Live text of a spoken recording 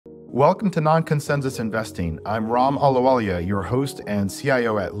Welcome to Non-Consensus Investing. I'm Ram Ahluwalia, your host and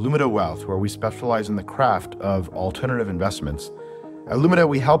CIO at Lumida Wealth, where we specialize in the craft of alternative investments. At Lumida,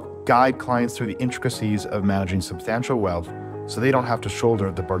 we help guide clients through the intricacies of managing substantial wealth so they don't have to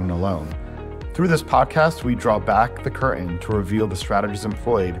shoulder the burden alone. Through this podcast, we draw back the curtain to reveal the strategies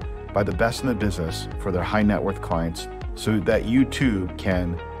employed by the best in the business for their high net worth clients so that you too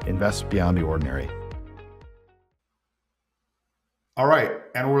can invest beyond the ordinary. All right,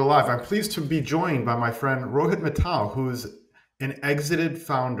 and we're live. I'm pleased to be joined by my friend Rohit Mittal, who's an exited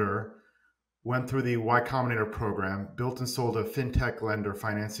founder, went through the Y Combinator program, built and sold a fintech lender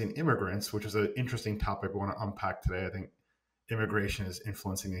financing immigrants, which is an interesting topic we want to unpack today. I think immigration is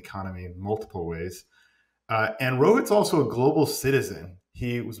influencing the economy in multiple ways. And Rohit's also a global citizen.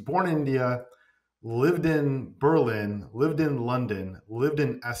 He was born in India, lived in Berlin, lived in London, lived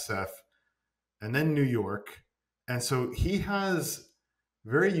in SF, and then New York. And so he has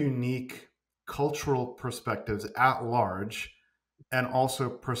very unique cultural perspectives at large, and also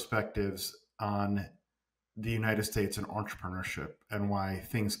perspectives on the United States and entrepreneurship and why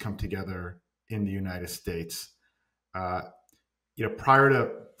things come together in the United States. Prior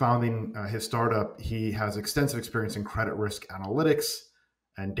to founding his startup, he has extensive experience in credit risk analytics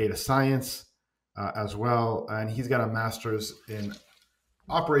and data science as well. And he's got a master's in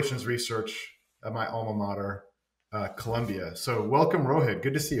operations research at my alma mater, Columbia. So welcome, Rohit.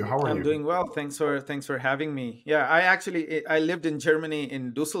 Good to see you. How are you? I'm doing well. Thanks for having me. Yeah, I lived in Germany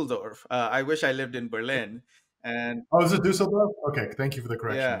in Dusseldorf. I wish I lived in Berlin. And Oh, is it Dusseldorf? Okay, thank you for the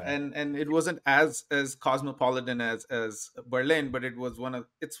correction yeah, there. and it wasn't as cosmopolitan as Berlin, but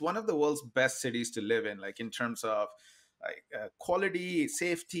it's one of the world's best cities to live in, like in terms of like quality,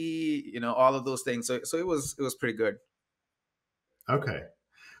 safety, all of those things. So it was pretty good. Okay.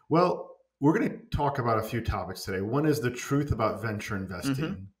 Well, we're going to talk about a few topics today. One is the truth about venture hmm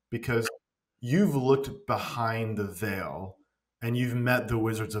investing, because you've looked behind the veil and you've met the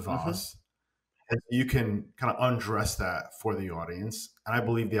Wizards of hmm Oz. And you can kind of undress that for the audience. And I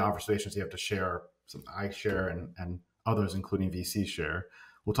believe the observations you have to share, some I share and others, including VC share.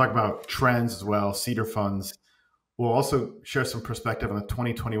 We'll talk about trends as well, seeder funds. We'll also share some perspective on the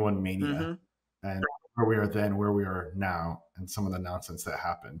 2021 mania hmm and where we are then, where we are now, and some of the nonsense that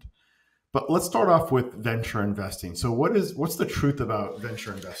happened. But let's start off with venture investing. So what's the truth about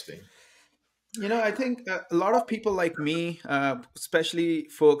venture investing? I think a lot of people like me, especially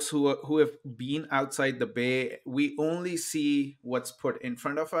folks who have been outside the Bay, we only see what's put in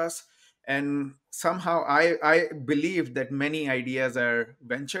front of us, and somehow I believe that many ideas are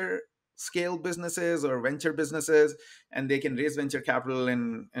venture scale businesses or venture businesses, and they can raise venture capital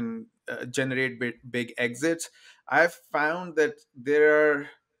and generate big exits. I've found that there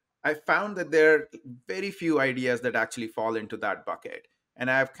are very few ideas that actually fall into that bucket, and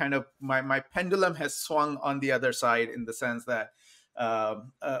I've kind of my pendulum has swung on the other side, in the sense that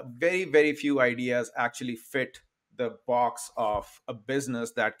very few ideas actually fit the box of a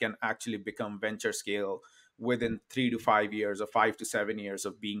business that can actually become venture scale within 3 to 5 years or 5 to 7 years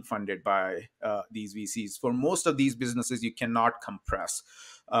of being funded by these VCs. For most of these businesses, you cannot compress.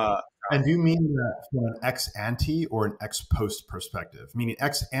 Uh, And do you mean that from an ex ante or an ex post perspective? Meaning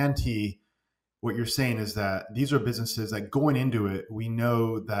ex ante, what you're saying is that these are businesses that going into it, we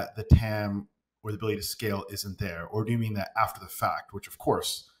know that the TAM or the ability to scale isn't there. Or do you mean that after the fact, which of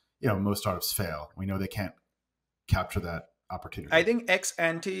course, most startups fail. We know they can't capture that opportunity. I think ex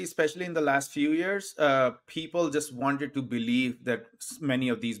ante, especially in the last few years, people just wanted to believe that many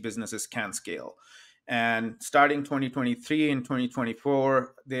of these businesses can scale. And starting 2023 and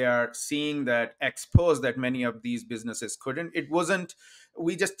 2024, they are seeing that expose that many of these businesses couldn't. It wasn't,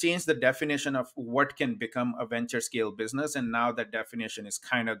 we just changed the definition of what can become a venture scale business. And now that definition is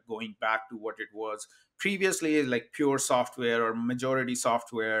kind of going back to what it was previously, like pure software or majority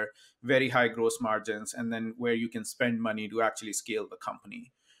software, very high gross margins, and then where you can spend money to actually scale the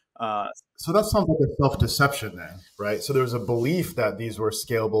company. Uh, So that sounds like a self deception then, right? So there was a belief that these were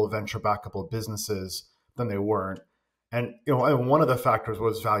scalable, venture backable businesses, then they weren't. And and one of the factors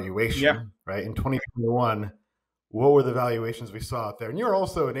was yeah, valuation, right? In 2021, what were the valuations we saw out there? And you're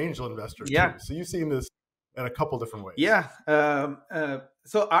also an angel investor too. yeah, So you've seen this in a couple different ways. yeah.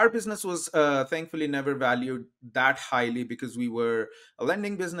 So our business was thankfully never valued that highly, because we were a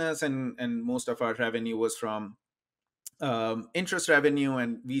lending business, and most of our revenue was from interest revenue,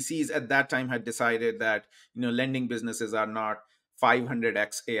 and VCs at that time had decided that lending businesses are not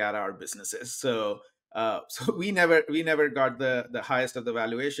 500x ARR businesses. So we never got the highest of the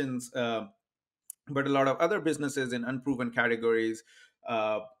valuations. But a lot of other businesses in unproven categories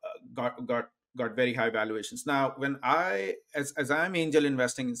got got very high valuations. Now, when as I'm angel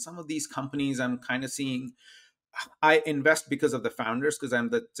investing in some of these companies, I'm kind of seeing I invest because of the founders, because I'm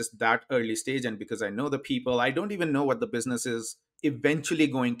just that early stage, and because I know the people. I don't even know what the business is eventually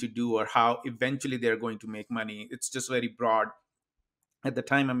going to do or how eventually they're going to make money. It's just very broad at the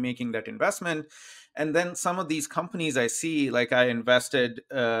time I'm making that investment. And then some of these companies I see, like I invested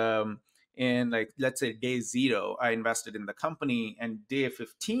in, like, let's say day zero, I invested in the company, and day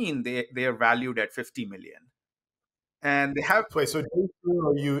 15, they are valued at 50 million. And they have, So wait, so day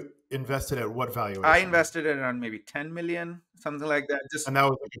zero, you invested at what I valuation? invested at around maybe 10 million, something like that. Just And that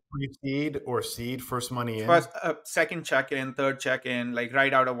was like a pre-seed or seed, first money in? first, second check-in, third check-in, like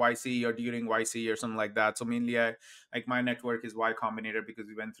right out of YC or during YC or something like that. So mainly, like my network is Y Combinator, because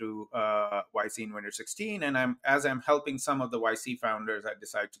we went through YC in winter 16, and I'm helping some of the YC founders, I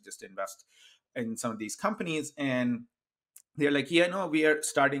decide to just invest in some of these companies. And they're like, yeah, no, we are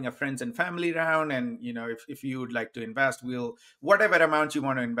starting a friends and family round, and if you would like to invest, we'll, whatever amount you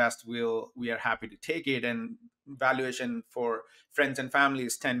want to invest, we are happy to take it. And valuation for friends and family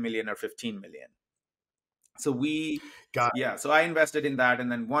is 10 million or 15 million. So Got yeah, so I invested in that, and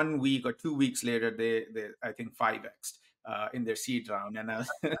then 1 week or 2 weeks later, they I think 5x in their seed round. And I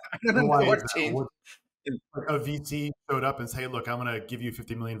And don't why know is what that? changed. What, like a VC showed up and say, "Look, I'm going to give you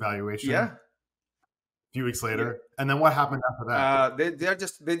 50 million valuation." Yeah. A few weeks Yeah. later, and then what happened after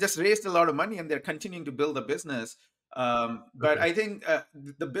that? They just raised a lot of money, and they're continuing to build a business. But Okay, I think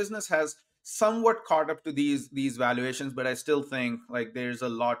the business has somewhat caught up to these valuations, but I still think like there's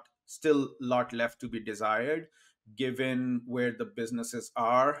still a lot left to be desired, given where the businesses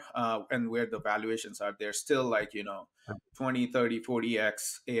are and where the valuations are. They're still like 20, 30,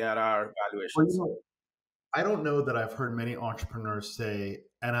 40x ARR well, valuations. I don't know that I've heard many entrepreneurs say,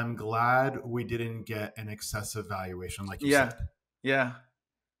 and I'm glad we didn't get an excessive valuation, like you Yeah, said, yeah,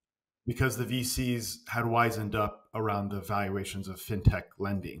 because the VCs had wisened up around the valuations of fintech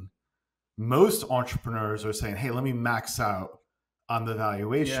lending. Most entrepreneurs are saying, hey, let me max out on the yeah.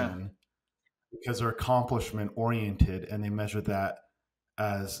 valuation because they're accomplishment oriented and they measure that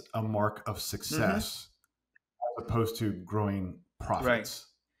as a mark of Hmm. success as opposed to growing Right, profits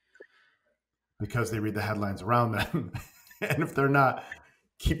because they read the headlines around them. And if they're not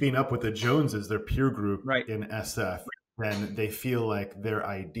keeping up with the Joneses, their peer group right. in SF, then they feel like their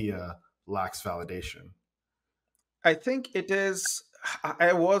idea lacks validation. I think it is.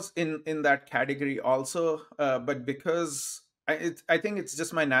 I was in that category also, but because I think it's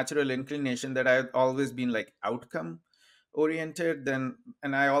just my natural inclination that I've always been like outcome oriented. Then,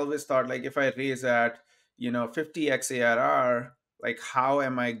 and I always thought like if I raise at 50x ARR, like how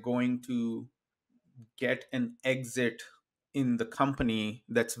am I going to get an exit in the company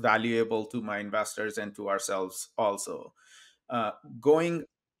that's valuable to my investors and to ourselves also? Uh, Going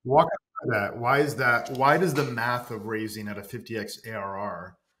Walk us through that. Why is that? Why does the math of raising at a 50x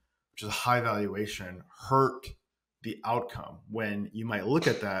ARR, which is a high valuation, hurt the outcome when you might look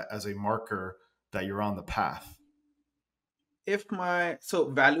at that as a marker that you're on the path? if my so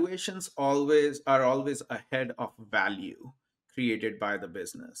valuations always ahead of value created by the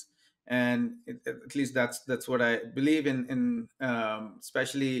business, and at least that's what I believe in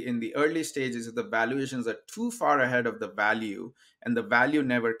especially in the early stages. If the valuations are too far ahead of the value and the value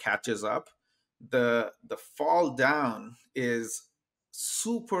never catches up, the fall down is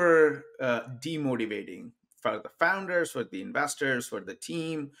super demotivating for the founders, for the investors, for the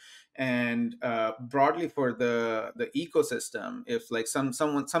team, and broadly for the ecosystem. If like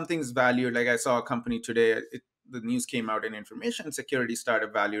something's valued, like I saw a company today, the news came out in information security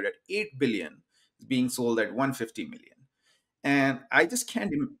started valued at 8 billion, it's being sold at 150 million. And I just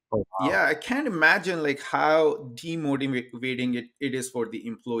Oh, yeah, I can't imagine like how demotivating it is for the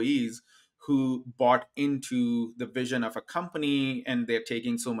employees who bought into the vision of a company and they're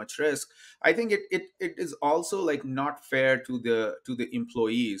taking so much risk. I think it is also like not fair to the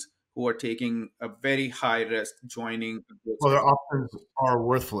employees who are taking a very high risk joining a growth well, their stage. options are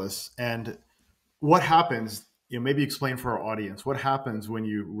worthless. And what happens, maybe explain for our audience, what happens when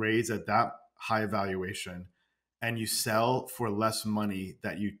you raise at that high valuation and you sell for less money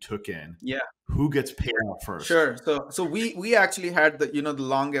that you took in? Yeah. Who gets paid out first? Sure. So we actually had the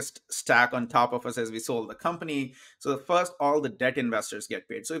longest stack on top of us as we sold the company. So first, all the debt investors get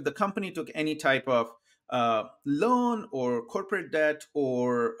paid. So if the company took any type of loan or corporate debt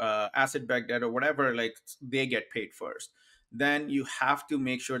or asset-backed debt or whatever, like they get paid first. Then you have to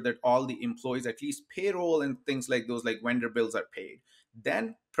make sure that all the employees, at least payroll and things like those, like vendor bills, are paid.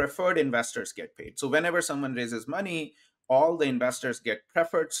 Then preferred investors get paid. So whenever someone raises money, all the investors get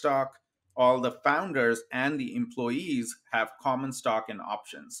preferred stock, all the founders and the employees have common stock and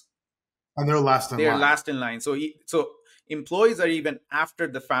options. And they're last in They're line. last in line. So employees are even after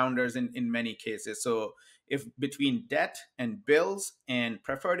the founders in many cases. So if between debt and bills and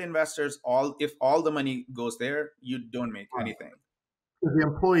preferred investors, if all the money goes there, you don't make Right. anything. The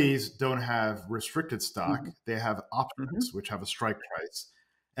employees don't have restricted stock; Mhm. they have Mhm. options, which have a strike price.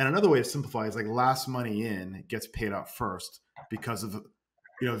 And another way to simplify is like last money in gets paid out first because of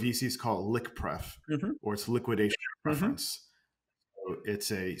VCs call it lick pref, Mhm. or it's liquidation Mhm. preference. So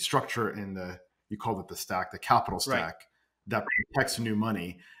it's a structure in you called it the stack, the capital Right. stack that protects new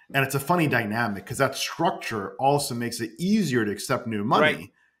money. And it's a funny dynamic because that structure also makes it easier to accept new Right.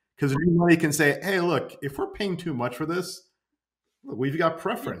 money because new money can say, hey, look, if we're paying too much for this, look, we've got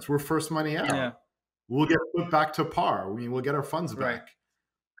preference. We're first money Yeah. out. We'll get put back to par. We'll get our funds Right. back.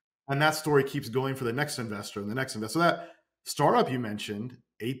 And that story keeps going for the next investor and the next investor. So that startup you mentioned,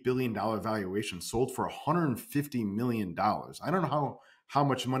 $8 billion valuation, sold for $150 million. I don't know how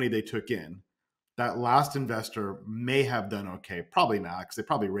much money they took in. That last investor may have done okay. Probably not, because they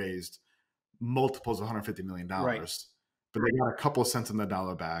probably raised multiples of $150 million. Right. But they got a couple of cents on the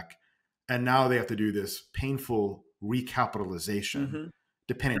dollar back. And now they have to do this painful recapitalization, Mhm.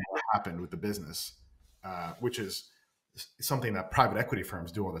 depending on what happened with the business, which is something that private equity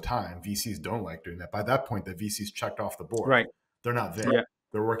firms do all the time. VCs don't like doing that. By that point, the VCs checked off the board. Right. They're not there. Yeah.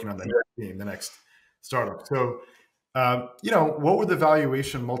 They're working on the next team, the next startup. So, what were the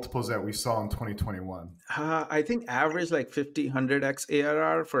valuation multiples that we saw in 2021? I think average like 50, 100x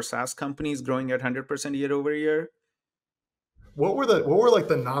ARR for SaaS companies growing at 100% year over year. What were like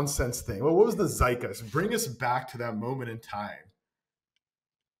the nonsense thing? What was the zeitgeist? Bring us back to that moment in time.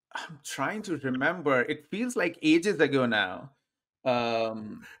 I'm trying to remember. It feels like ages ago now.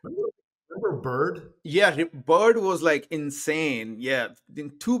 Um, Remember Bird? yeah, Bird was like insane. Yeah,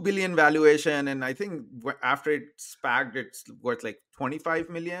 in 2 billion valuation, and I think after it spagged, it's worth like 25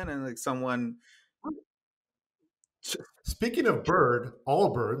 million. And like someone, Speaking of Bird, yeah,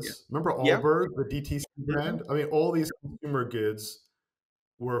 Allbirds. Remember yeah, Allbirds, the DTC mhm, brand? I mean, all these consumer goods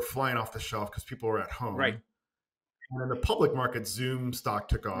were flying off the shelf because people were at right, home. And in the public market, Zoom stock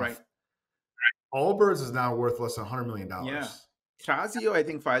took right, off. Allbirds is now worth less than $100 million. yeah. Thrasio, I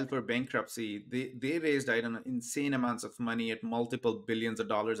think, filed for bankruptcy. They raised, I don't know, insane amounts of money at multiple billions of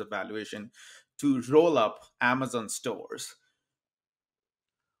dollars of valuation to roll up Amazon stores.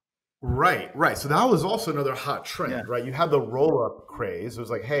 Right, right. So that was also another hot Yeah. trend, right? You had the roll up craze. It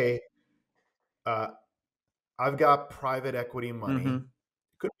was like, hey, uh, I've got private equity money. Hmm.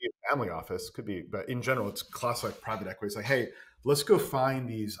 It could be a family office, could be, but in general, it's classic private equity. It's like, hey, let's go find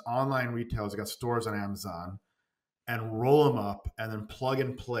these online retailers that got stores on Amazon and roll them up and then plug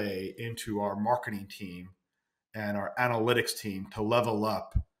and play into our marketing team and our analytics team to level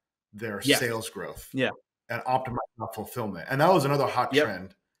up their Yes. sales growth Yeah. and optimize that fulfillment. And that was another hot Yep.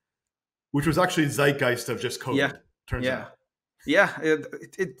 trend, which was actually zeitgeist of just Yeah. COVID, turns Yeah. out. Yeah.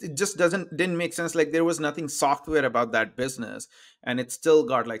 It just didn't make sense. Like there was nothing software about that business, and it still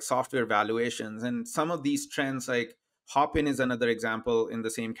got like software valuations. And some of these trends, like Hopin is another example in the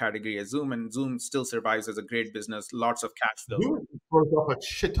same category as Zoom, and Zoom still survives as a great business, lots of cash flow. Zoom throws off a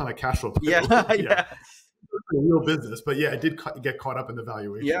shit ton of cash flow Yeah. too. Yeah, Yeah. it's a real business, but yeah, it did get caught up in the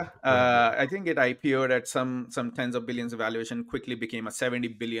valuation. Yeah, But yeah, I think it IPO'd at some tens of billions of valuation, quickly became a 70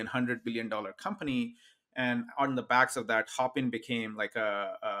 billion, $100 billion company. And on the backs of that, Hopin became like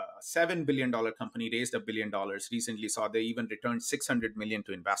a $7 billion company, raised $1 billion. Recently saw they even returned 600 million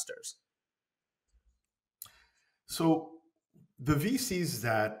to investors. so the VCs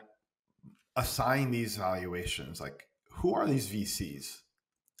that assign these valuations, like who are these VCs?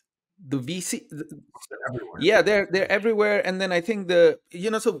 The VC, They're everywhere. yeah, they're everywhere. And then I think so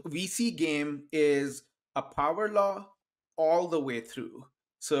VC game is a power law all the way through.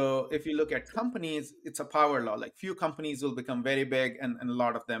 So if you look at companies, it's a power law. Like few companies will become very big, and a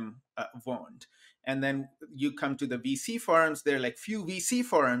lot of them won't. And then you come to the VC firms. There are like few VC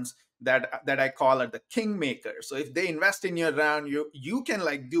firms that I call are the kingmakers. So if they invest in your round, you can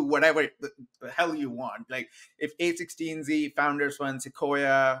like do whatever the hell you want. Like if A16Z, Founders Fund,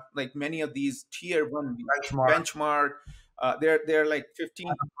 Sequoia, like many of these tier one Benchmark, benchmark, they're like 15.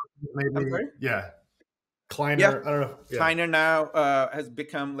 I'm maybe. sorry. Yeah. Yeah, Kleiner. I don't know. Yeah. Kleiner now has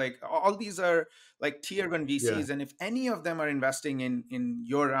become like all these are like tier one Yeah. VCs, and if any of them are investing in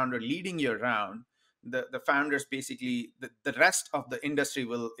your round or leading your round, the founders basically the rest of the industry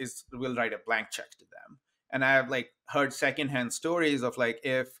will write a blank check to them. And I have like heard secondhand stories of like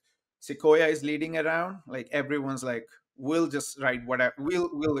if Sequoia is leading a round, like everyone's like, we'll just write whatever,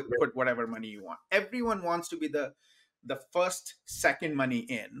 we'll put whatever money you want. Everyone wants to be the first second money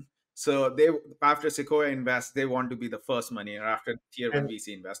in, So they, after Sequoia invest, they want to be the first money, or after tier one And VC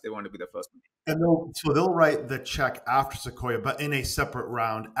invest, they want to be the first money. they'll write the check after Sequoia, but in a separate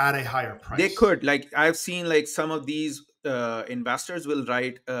round at a higher They price. could, like I've seen, like some of these investors will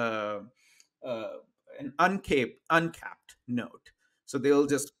write uh, an uncapped note. So they'll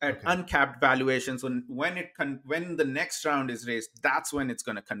just at Okay. uncapped valuations, when the next round is raised, that's when it's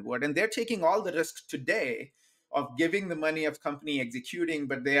going to convert. And they're taking all the risks today of giving the money of company executing,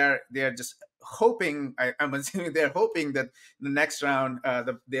 but they are just hoping. I'm assuming they're hoping that the next round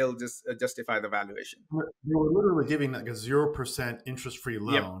they'll just justify the valuation. They were literally giving like a 0% interest-free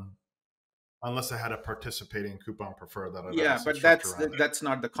Yep. loan unless I had a participating coupon preferred that I'd Yeah, obviously but structure that's around it. that's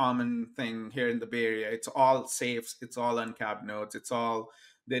not the common thing here in the Bay Area. It's all safes, it's all uncapped notes, it's all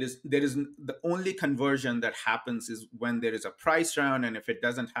there is the only conversion that happens is when there is a price round, and if it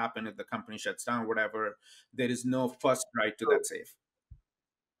doesn't happen, if the company shuts down, whatever, there is no first right to So that safe.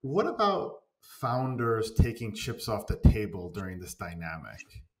 what about founders taking chips off the table during this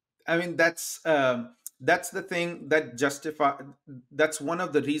dynamic? I mean, that's the thing that justify. That's one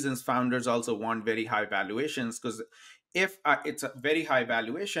of the reasons founders also want very high valuations, because if it's a very high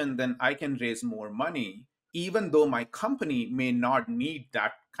valuation, then I can raise more money, even though my company may not need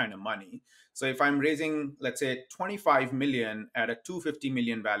that kind of money. So if I'm raising, let's say, 25 million at a 250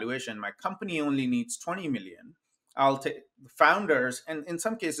 million valuation, my company only needs 20 million. I'll take founders, and in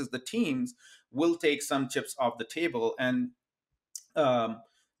some cases, the teams will take some chips off the table. And um,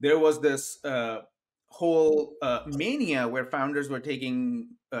 there was this whole mania where founders were taking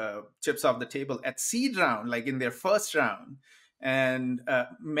chips off the table at seed round, like in their first round. And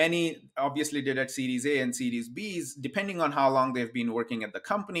many obviously did at Series A and Series Bs, depending on how long they've been working at the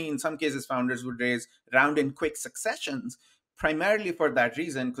company. In some cases, founders would raise round in quick successions, primarily for that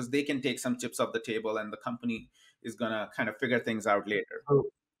reason, because they can take some chips off the table and the company is going to kind of figure things out later. So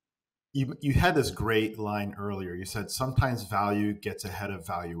you had this great line earlier. You said sometimes value gets ahead of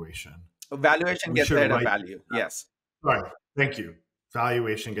valuation. Valuation We gets should ahead of write. value. Yes. Right. Thank you.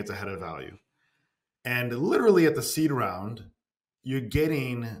 Valuation gets ahead of value. And literally at the seed round, you're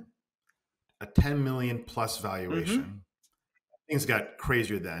getting a 10 million plus Mm-hmm. valuation. Things got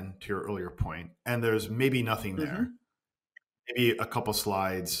crazier then, to your earlier point, and there's maybe nothing there. Mm-hmm. Maybe a couple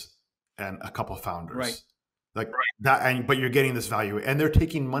slides and a couple Right. founders. Like that, and but you're getting this value and they're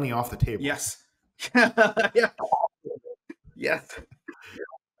taking money off the table. Yes. Yeah. Yes.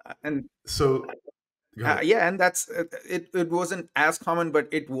 And So go ahead. yeah, and that's it. It wasn't as common, but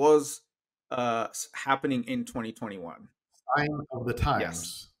it was happening in 2021. Sign of the Yes.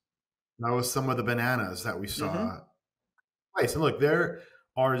 times. That was some of the bananas that we Mm-hmm. saw. Nice. And look, there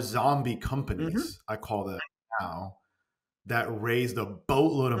are zombie Mm-hmm. companies, I call them now, that raised a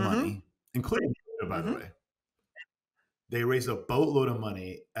boatload of Mm-hmm. money, including, by the Mm-hmm. way. They raised a boatload of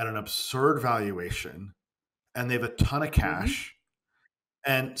money at an absurd valuation, and they have a ton of Mm-hmm. cash.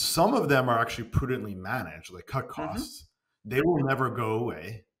 And some of them are actually prudently managed, like cut Mm-hmm. costs. They will never go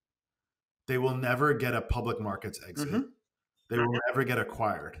away. They will never get a public markets exit. Mm-hmm. They will never get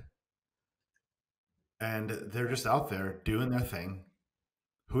acquired. And they're just out there doing their thing.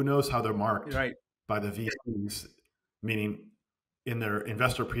 Who knows how they're marked Right. by the VCs, meaning in their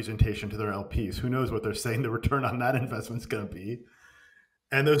investor presentation to their LPs? Who knows what they're saying the return on that investment is going to be?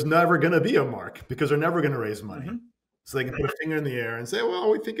 And there's never going to be a mark because they're never going to raise money. Mm-hmm. So they can put a finger in the air and say,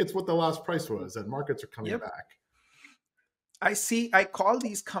 well, we think it's what the last price was, and markets are coming Yep. back. I call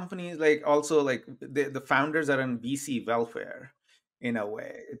these companies, like, also like the founders are on VC welfare in a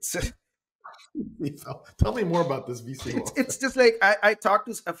way. It's just, Tell me more about this VC it's welfare. just like I talked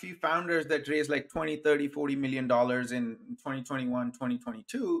to a few founders that raised like 20, 30, 40 million dollars in 2021,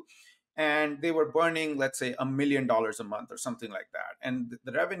 2022, and they were burning, let's say, $1 million a month or something like that, and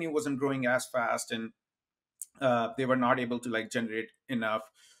the revenue wasn't growing as fast, and they were not able to like generate enough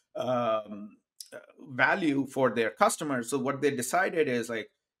um, value for their customers. So what they decided is, like,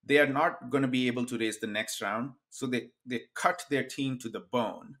 they are not going to be able to raise the next round, so they cut their team to the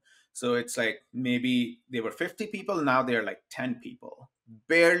bone. So it's like maybe they were 50 people, now they're like 10 people,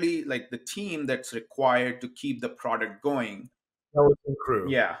 barely like the team that's required to keep the product going. Skeleton crew.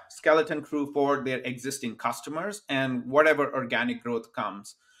 Yeah, skeleton crew for their existing customers, and whatever organic growth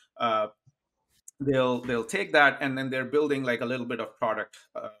comes, uh, they'll take that, and then they're building like a little bit of product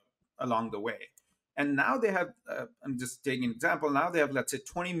along the way. And now they have, I'm just taking an example, now they have, let's say,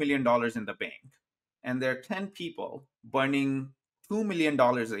 $20 million in the bank, and they're 10 people burning $2 million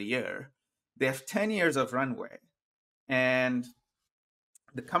a year. They have 10 years of runway, and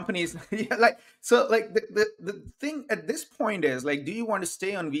the companies yeah, like so like the thing at this point is like, do you want to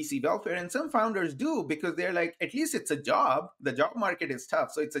stay on VC welfare? And some founders do, because they're like, at least it's a job. The job market is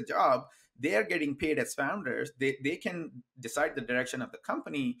tough, so it's a job. They are getting paid as founders. They can decide the direction of the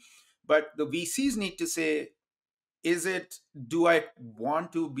company. But the VCs need to say, is it, do I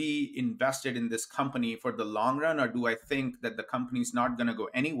want to be invested in this company for the long run, or do I think that the company is not going to go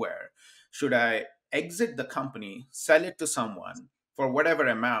anywhere? Should I exit the company, sell it to someone for whatever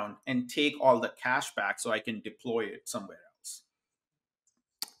amount, and take all the cash back so I can deploy it somewhere else?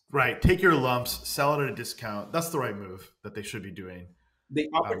 Right. Take your lumps, sell it at a discount. That's the right move that they should be doing. The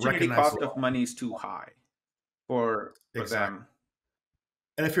opportunity Recognize the cost of money is too high for exactly. them.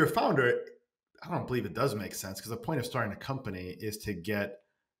 And if you're a founder, I don't believe it does make sense, because the point of starting a company is to get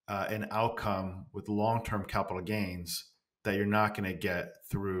an outcome with long-term capital gains that you're not going to get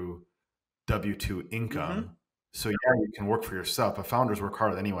through W-2 income. Hmm. So yeah, you can work for yourself, but founders work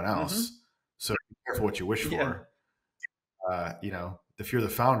harder than anyone Hmm. else. So be careful what you wish Yeah. for. If you're the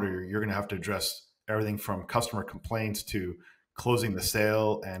founder, you're going to have to address everything from customer complaints to closing the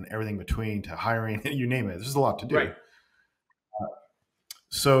sale and everything between, to hiring, you name it. There's a lot to do. Right.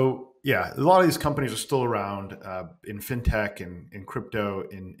 So yeah, a lot of these companies are still around in fintech and in crypto,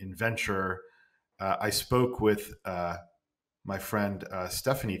 in venture. I spoke with my friend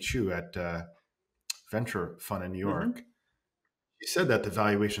Stephanie Chu at Venture Fund in New Hmm. York. She said that the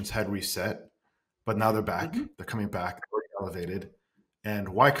valuations had reset, but now they're back. Hmm. They're coming back. They're elevated. And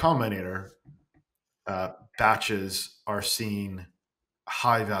Y Combinator batches are seeing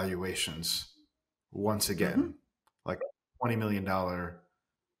high valuations once Hmm. again, like $20 million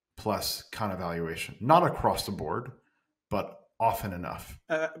plus kind of valuation. Not across the board, but often enough.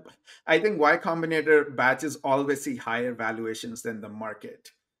 Uh, I think Y Combinator batches always see higher valuations than the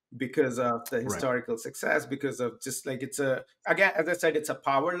market because of the Right. historical success, because of just like, it's a, again, as I said, it's a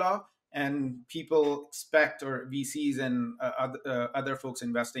power law, and people expect, or VCs and other folks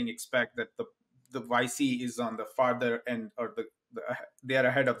investing expect that the YC is on the farther end, or the they are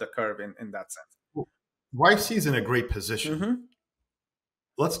ahead of the curve in that sense. YC's in a great position. Hmm.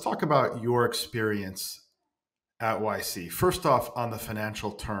 Let's talk about your experience at YC. First off, on the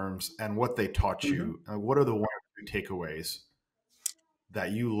financial terms and what they taught Hmm. you. What are the one or two takeaways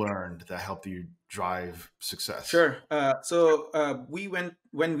that you learned that helped you drive success? Sure. We went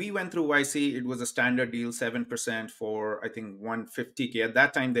when we went through YC. It was a standard deal, 7% for, I think, 150K. At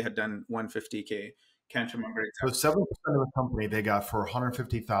that time, they had done 150K. Can't remember So exactly. 7% of the company they got for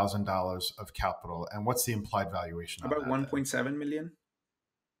 $150,000 of capital. And what's the implied valuation on About that then? 1.7 million.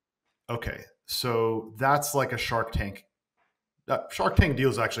 Okay. So that's like a Shark Tank. Shark Tank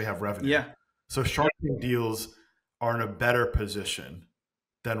deals actually have revenue. Yeah. So Shark Tank deals are in a better position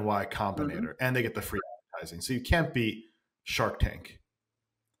than Y Hmm. Combinator, and they get the free advertising. So you can't beat Shark Tank.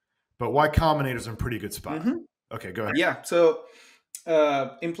 But Y Combinator's in a pretty good spot. Hmm. Okay, go ahead. Yeah. So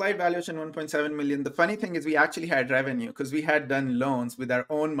implied valuation 1.7 million. The funny thing is, we actually had revenue because we had done loans with our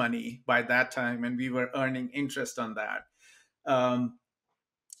own money by that time, and we were earning interest on that. Um,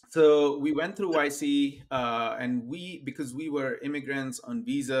 so we went through YC, and because we were immigrants on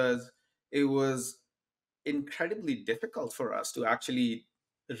visas, it was incredibly difficult for us to actually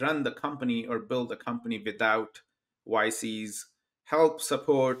run the company or build the company without YC's help,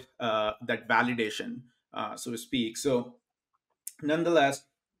 support, that validation, so to speak. So nonetheless,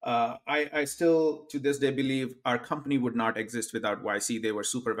 I still to this day believe our company would not exist without YC. They were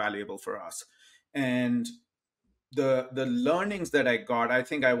super valuable for us. And the learnings that I got, I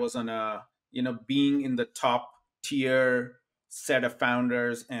think I was on a, being in the top tier set of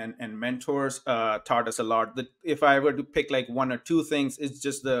founders and mentors taught us a lot. That if I were to pick like one or two things, it's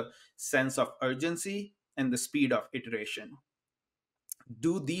just the sense of urgency and the speed of iteration.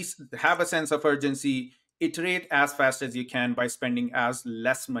 Do these Have a sense of urgency, iterate as fast as you can by spending as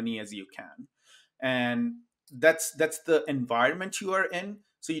less money as you can, and that's the environment you are in,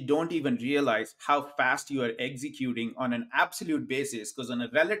 so you don't even realize how fast you are executing on an absolute basis, because on a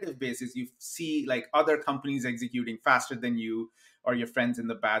relative basis you see like other companies executing faster than you, or your friends in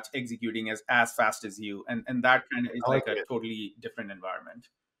the batch executing as fast as you, and that kind of is I like like a it. totally different environment.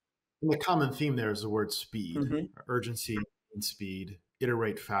 And the common theme there is the word speed. Hmm. Urgency means speed.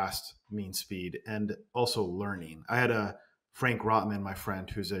 Iterate fast means speed, and also learning. I had a Frank Rotman, my friend,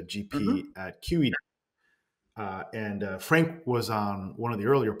 who's a GP Hmm. at QED. And Frank was on one of the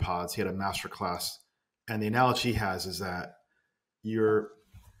earlier pods. He had a master class. And the analogy he has is that you're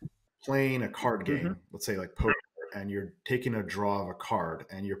playing a card Hmm. game, let's say like poker, and you're taking a draw of a card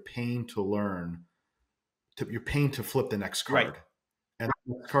and you're paying to learn, you're paying to flip the next Right. card. And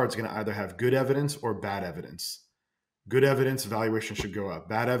the next card's going to either have good evidence or bad evidence. Good evidence, valuation should go up.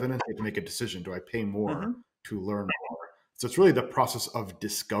 Bad evidence, you have to make a decision. Do I pay more Mm-hmm. to learn more? So it's really the process of Right.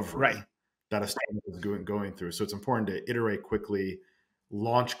 discovery that a startup is going through. So it's important to iterate quickly,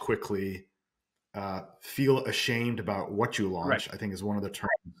 launch quickly, feel ashamed about what you Right. launch, I think is one of the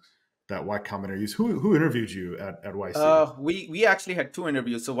terms that Y Combinator use. Who interviewed you at YC? We actually had two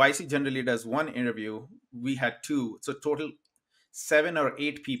interviews. So YC generally does one interview. We had two. So total 7 or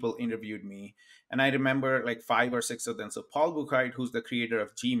 8 people interviewed me, and I remember like 5 or 6 of them. So Paul Buchheit, who's the creator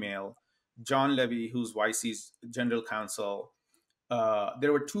of Gmail, John Levy, who's YC's general counsel.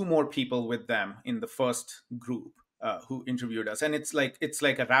 There were two more people with them in the first group who interviewed us, and it's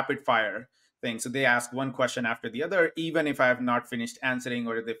like a rapid fire thing. So they ask one question after the other, even if I have not finished answering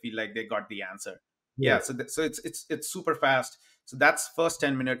or if they feel like they got the answer. Yeah. Yeah, so it's super fast. So that's first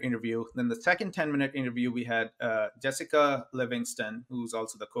 10-minute interview. Then the second 10-minute interview, we had Jessica Livingston, who's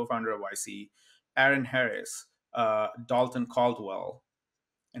also the co-founder of YC, Aaron Harris, Dalton Caldwell,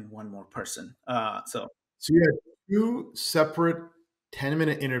 and one more person. So you had two separate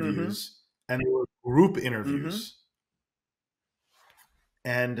 10-minute Mm-hmm, interviews, and they were group mm-hmm, interviews.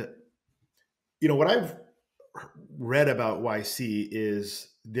 And what I've read about YC is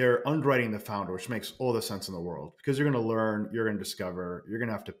they're underwriting the founder, which makes all the sense in the world because you're going to learn, you're going to discover, you're going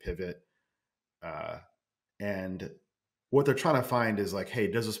to have to pivot. And what they're trying to find is like,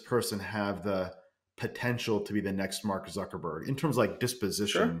 hey, does this person have the potential to be the next Mark Zuckerberg in terms of like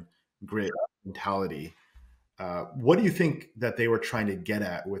disposition, sure. grit, mentality? What do you think that they were trying to get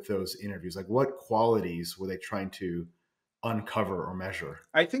at with those interviews? Like, what qualities were they trying to uncover or measure?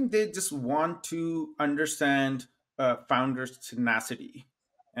 I think they just want to understand founders' tenacity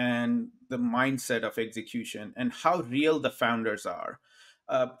and the mindset of execution and how real the founders are.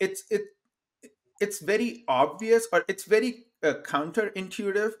 It's very obvious, or it's very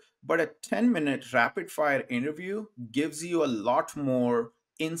counterintuitive, but a 10-minute rapid fire interview gives you a lot more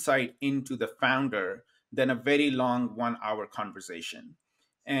insight into the founder than a very long 1 hour conversation.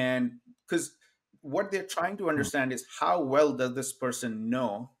 And because what they're trying to understand is how well does this person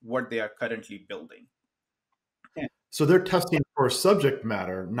know what they are currently building. Yeah. So they're testing for subject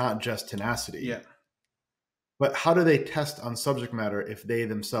matter, not just tenacity. Yeah. But how do they test on subject matter if they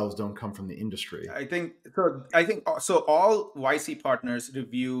themselves don't come from the industry? I think so. All YC partners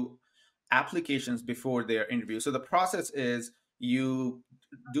review applications before their interview. So the process is you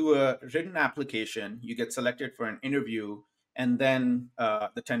do a written application, you get selected for an interview, and then the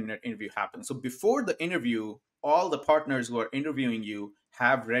 10-minute interview happens. So before the interview, all the partners who are interviewing you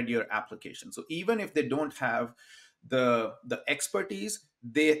have read your application. So even if they don't have the expertise,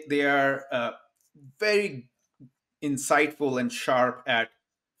 they are very insightful and sharp at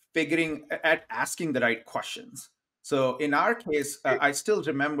asking the right questions. So in our case, I still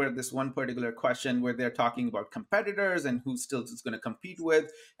remember this one particular question where they're talking about competitors and who Stilt is going to compete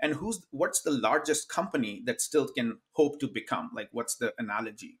with, and what's the largest company that Stilt can hope to become. Like, what's the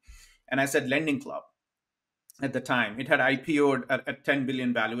analogy? And I said Lending Club at the time. It had IPO'd at 10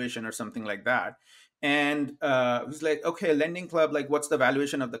 billion valuation or something like that. And it was like, okay, Lending Club, like, what's the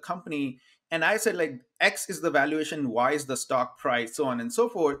valuation of the company? And I said, like, X is the valuation, Y is the stock price, so on and so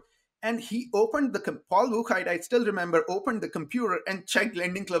forth. And he opened Paul Buchheit, I still remember, opened the computer and checked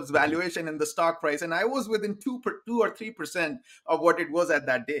Lending Club's valuation and the stock price. And I was within 2 or 3% of what it was at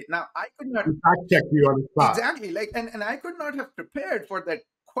that date. Now, I could not Fact check you on the spot. exactly, like, and I could not have prepared for that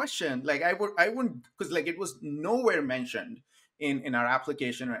question. Like, I wouldn't, because like it was nowhere mentioned in our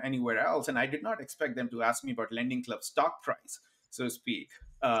application or anywhere else, and I did not expect them to ask me about Lending Club stock price, so to speak.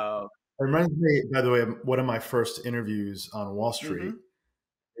 It reminds me, by the way, of one of my first interviews on Wall Street. Mm-hmm,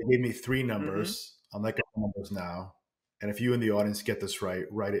 They gave me three mm-hmm. numbers. I'm like numbers now. And if you in the audience get this right,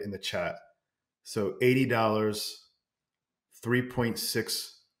 write it in the chat. So $80,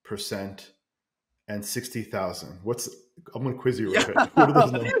 3.6%, and 60,000. I'm gonna quiz you, Yeah. Rohit. What are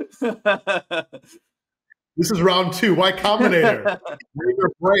those numbers? This is round two. Y Combinator. Make or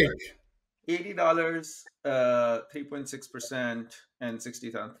break. $80, 3.6%, and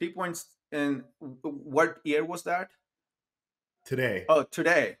 60,000. 3 points. And what year was that? Today. Oh,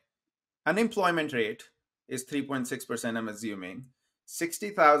 today. Unemployment rate is 3.6%, I'm assuming.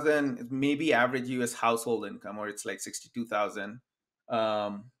 60,000 is maybe average US household income, or it's like 62,000.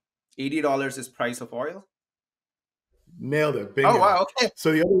 $80 is price of oil. Nailed it. Oh, Bingo. wow. Okay.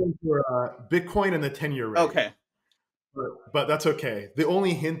 So the other ones were Bitcoin and the 10-year rate. Okay. But that's okay. The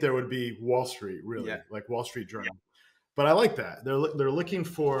only hint there would be Wall Street, really, Yeah. like Wall Street Journal. But I like that. They're looking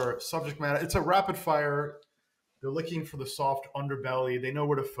for subject matter. It's a rapid fire. They're looking for the soft underbelly. They know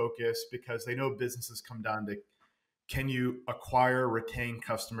where to focus because they know businesses come down to, can you acquire, retain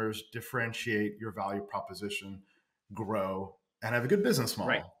customers, differentiate your value proposition, grow and have a good business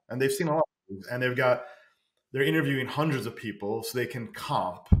Right. model. And they've seen a lot of these, and they're interviewing hundreds of people so they can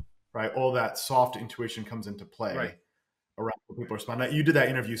comp, right? All that soft intuition comes into Right. play around what people respond. Now, you did that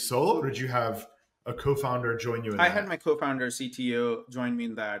interview solo, or did you have a co-founder join you in I had that? my co-founder CTO join me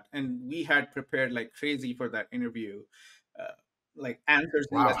in that, and we had prepared like crazy for that interview, uh, like answers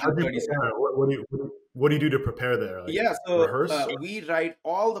in Wow, less how than did you 30 seconds. prepare? What do you do to prepare there? Like Yeah, so rehearse? we write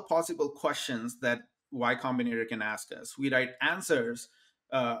all the possible questions that Y Combinator can ask us. We write answers,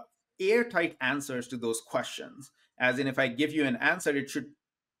 uh, airtight answers to those questions. As in, if I give you an answer, it should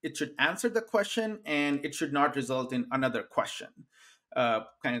answer the question, and it should not result in another question,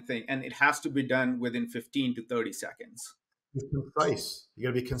 kind of thing. And it has to be done within 15 to 30 seconds. Be concise. You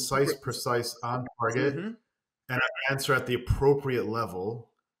got to be concise, precise, on target, Hmm. and answer at the appropriate level.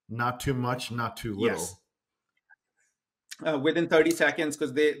 Not too much, not too Yes. little. Within 30 seconds,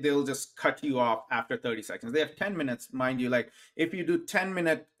 because they'll just cut you off after 30 seconds. They have 10 minutes, mind you. Like if you do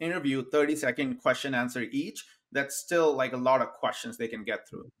 10-minute interview, 30-second question answer each, that's still like a lot of questions they can get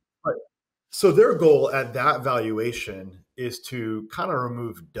through. Right. So their goal at that valuation is to kind of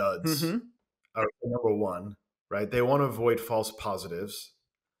remove duds. Hmm. Number one, right? They want to avoid false positives.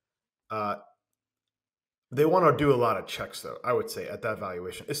 Uh, they want to do a lot of checks, though, I would say, at that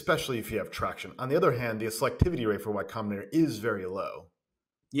valuation, especially if you have traction. On the other hand, the selectivity rate for Y Combinator is very low.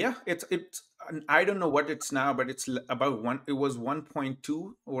 Yeah, it's I don't know what it's now, but it's about one. It was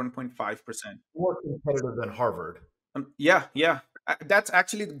 1.2 or 1.5%. More competitive than Harvard. Yeah, yeah. That's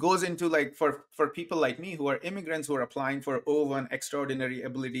actually goes into like for people like me who are immigrants who are applying for O1 extraordinary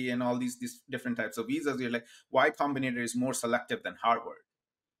ability and all these different types of visas. You're like, Y Combinator is more selective than Harvard.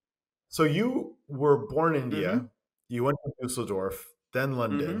 So you were born in Mm-hmm. India. You went to Dusseldorf, then Mm-hmm.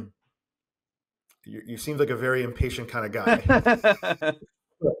 London. You seem like a very impatient kind of guy.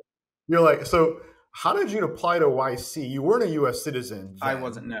 You're like, so how did you apply to YC? You weren't a U.S. citizen I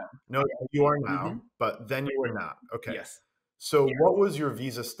wasn't. then. No. No, you are Mm-hmm. now, but then you were not. Okay. Yes. So what was your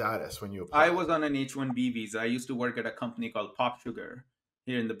visa status when you I applied? was on an H-1B visa. I used to work at a company called Pop Sugar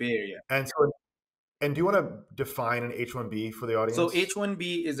here in the Bay Area. And do you want to define an H-1B for the So audience?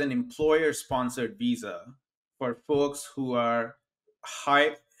 H-1B is an employer-sponsored visa for folks who are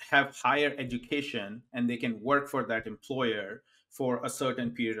high have higher education and they can work for that employer for a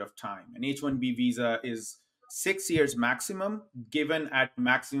certain period of time. An H-1B visa is 6 years maximum, given at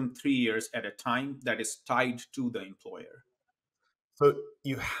maximum 3 years at a time, that is tied to the employer. So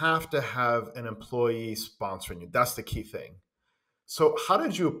you have to have an employee sponsoring you. That's the key thing. So how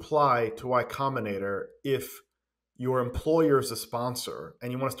did you apply to Y Combinator if your employer is a sponsor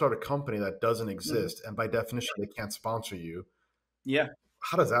and you want to start a company that doesn't Mhm. exist and by definition they can't sponsor you? Yeah.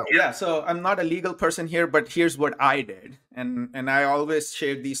 How does that work? Yeah, so I'm not a legal person here, but here's what I did, and I always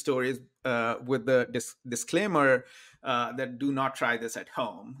share these stories with the disclaimer that do not try this at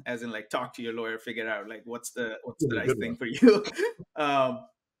home, as in like talk to your lawyer, figure out like what's the This is a right good thing one. for you. um,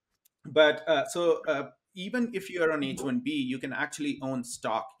 but even if you are on H-1B, you can actually own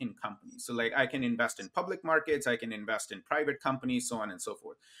stock in companies. So like I can invest in public markets, I can invest in private companies, so on and so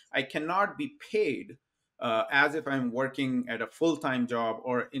forth. I cannot be paid as if I'm working at a full-time job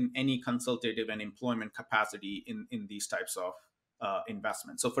or in any consultative and employment capacity in these types of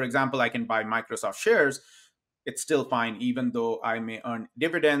investments. So for example, I can buy Microsoft shares. It's still fine, even though I may earn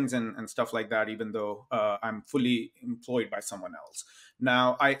dividends and stuff like that, even though I'm fully employed by someone else.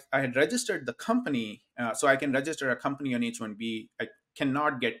 Now, I had registered the company, so I can register a company on H-1B. I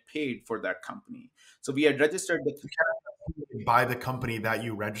cannot get paid for that company. So we had registered the. By the company that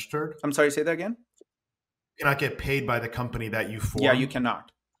you registered? I'm sorry, say that again? You cannot get paid by the company that you Yeah, you formed?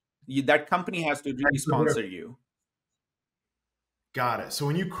 cannot. That company has to really And so sponsor you. got it. So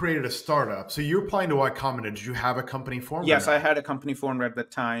when you created a startup, so you're applying to Y Combinator, did you have a company formed or Yes, I no? had a company formed at the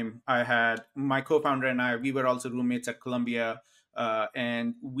time. I had my co-founder and I. We were also roommates at Columbia,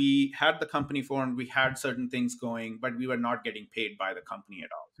 and we had the company formed. We had certain things going, but we were not getting paid by the company at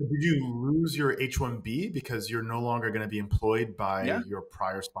all. So did you lose your H-1B because you're no longer going to be employed by Yeah. your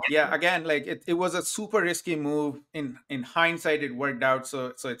prior Yeah, sponsor? again, like it was a super risky move. In hindsight it worked out,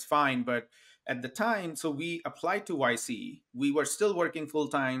 so it's fine, but at the time, so we applied to YC. We were still working full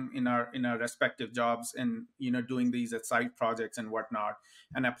time in our respective jobs, and doing these at side projects and whatnot,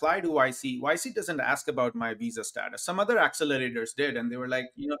 and applied to YC doesn't ask about my visa status. Some other accelerators did, and they were like,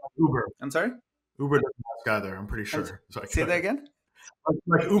 Uber. I'm sorry. Uber doesn't ask either, I'm pretty I'm sure. Sorry, Say go that ahead. again.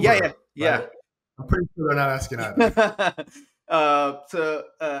 Like Yeah, yeah, Uber, yeah. right? I'm pretty sure they're not asking either.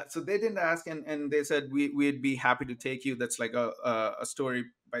 So they didn't ask, and they said we'd be happy to take you. That's like a story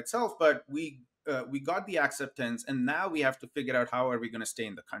by itself. But we got the acceptance, and now we have to figure out how are we going to stay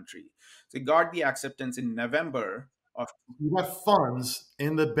in the country. So we got the acceptance in November. You got funds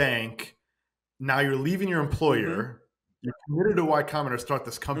in the bank. Now you're leaving your employer. You're committed to Y Combinator to start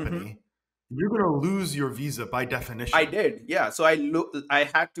this company. You're going to lose your visa by definition. I did, yeah. So I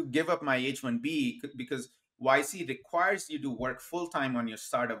had to give up my H-1B because YC requires you to work full time on your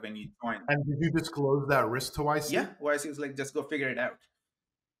startup when you join. And did you disclose that risk to YC? Yeah, YC was like, just go figure it out.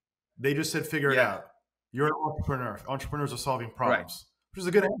 They just said, figure it Yeah. out. You're an entrepreneur. Entrepreneurs are solving problems, which is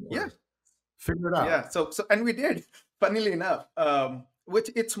a good answer. Yeah. Figure it out. Yeah. So and we did, funnily enough, which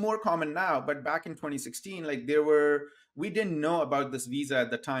it's more common now, but back in 2016, like we didn't know about this visa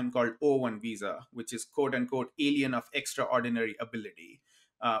at the time called O1 visa, which is quote unquote alien of extraordinary ability,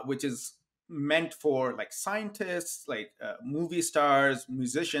 which is meant for like scientists, like movie stars,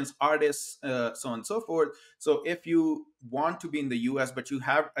 musicians, artists, so on and so forth. So if you want to be in the US, but you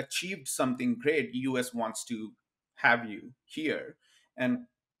have achieved something great, US wants to have you here. And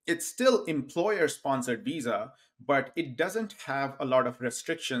it's still employer sponsored visa, but it doesn't have a lot of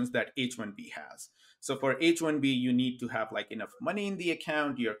restrictions that H-1B has. So for H-1B, you need to have like enough money in the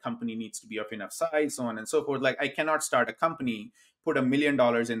account. Your company needs to be of enough size, so on and so forth. Like I cannot start a company, put $1 million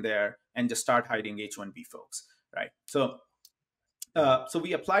in there and just start hiring H-1B folks, right? So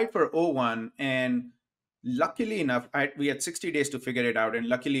we applied for O1, and luckily enough, we had 60 days to figure it out. And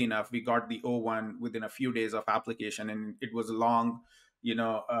luckily enough, we got the O1 within a few days of application. And it was a long,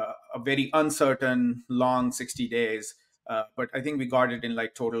 a very uncertain, long 60 days. But I think we got it in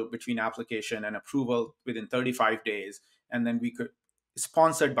like total between application and approval within 35 days. And then we could,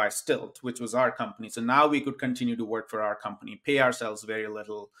 sponsored by Stilt, which was our company. So now we could continue to work for our company, pay ourselves very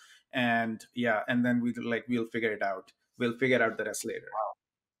little. And yeah, and then we'll figure it out. We'll figure out the rest later.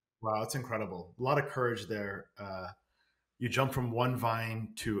 Wow, that's incredible. A lot of courage there. You jump from one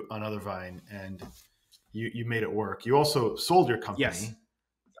vine to another vine, and you made it work. You also sold your company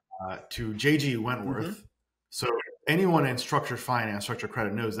to JG Wentworth. So anyone in structured finance, structured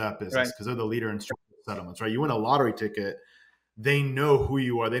credit knows that business because they're the leader in structured settlements, right? You win a lottery ticket, they know who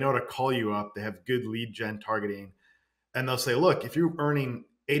you are. They know how to call you up. They have good lead gen targeting. And they'll say, look, if you're earning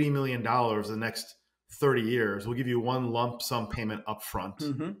 $80 million the next 30 years, we'll give you one lump sum payment up front.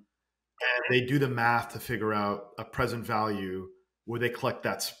 And they do the math to figure out a present value where they collect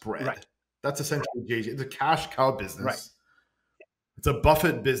that spread. That's essentially JG. It's a cash cow business. It's a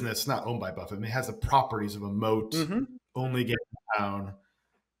Buffett business, not owned by Buffett. I mean, it has the properties of a moat, only getting down.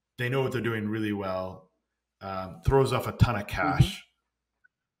 They know what they're doing really well. Throws off a ton of cash,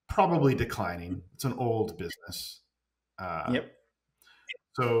 probably declining. It's an old business.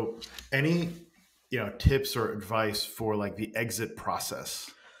 So any tips or advice for like the exit process?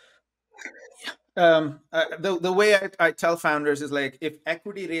 The way I tell founders is like, if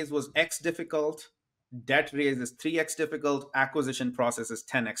equity raise was X difficult, debt raise is 3X difficult, acquisition process is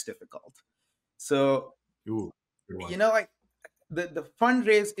 10X difficult. So, like the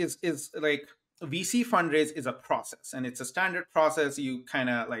fundraise is like VC fundraise is a process, and it's a standard process. You kind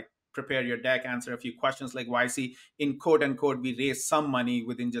of like prepare your deck, answer a few questions like YC. In quote unquote, we raise some money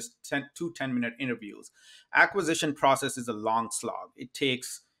within just 10-minute interviews. Acquisition process is a long slog. It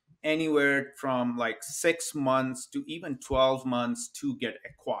takes anywhere from like 6 months to even 12 months to get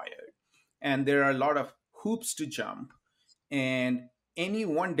acquired. And there are a lot of hoops to jump, and any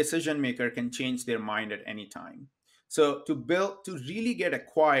one decision maker can change their mind at any time. So to really get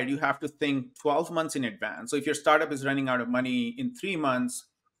acquired, you have to think 12 months in advance. So if your startup is running out of money in 3 months,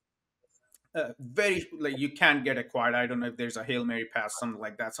 you can't get acquired. I don't know if there's a Hail Mary pass, something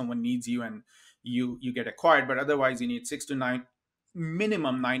like that. Someone needs you and you get acquired, but otherwise you need 6 to 9,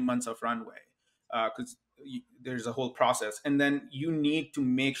 minimum 9 months of runway, because there's a whole process. And then you need to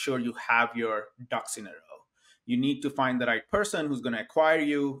make sure you have your ducks in a row. You need to find the right person who's going to acquire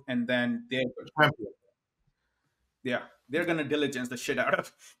you, and then they're going to diligence the shit out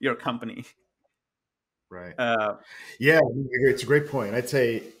of your company. Right. It's a great point. I'd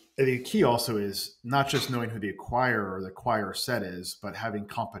say the key also is not just knowing who the acquirer or the acquirer set is, but having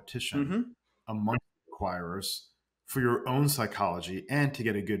competition among acquirers for your own psychology and to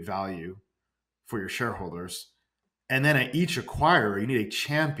get a good value for your shareholders. And then at each acquirer, you need a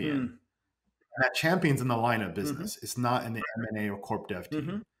champion. And that champion's in the line of business. It's not in the M&A or corp dev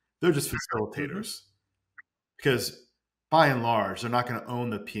team. They're just facilitators. Because by and large, they're not going to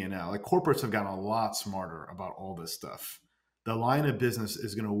own the P&L. Like corporates have gotten a lot smarter about all this stuff. The line of business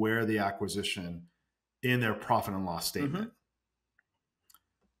is going to wear the acquisition in their profit and loss statement.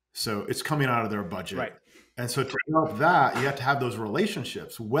 So it's coming out of their budget. Right. And so to develop that, you have to have those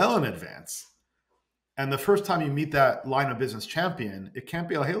relationships well in advance. And the first time you meet that line of business champion, it can't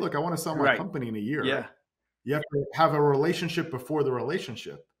be like, hey, look, I want to sell my company in a year. Yeah. You have to have a relationship before the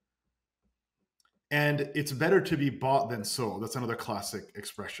relationship. And it's better to be bought than sold. That's another classic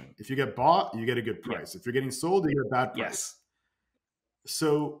expression. If you get bought, you get a good Yeah. price. If you're getting sold, you get a bad price. Yes.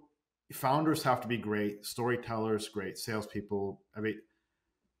 So founders have to be great, storytellers, great salespeople. I mean,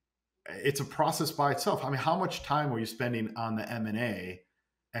 it's a process by itself. I mean, how much time were you spending on the M&A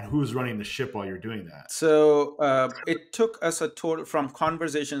and who's running the ship while you're doing that? So it took us a total from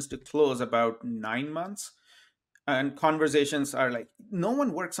conversations to close about 9 months. And conversations are like, no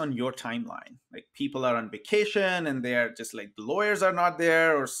one works on your timeline. Like people are on vacation and they're just like, the lawyers are not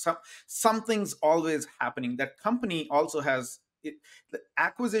there, or something's always happening. That company also has it, the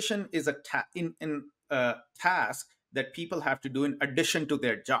acquisition is a task that people have to do in addition to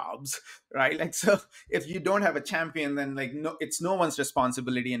their jobs, right? Like, so if you don't have a champion, then like, no, it's no one's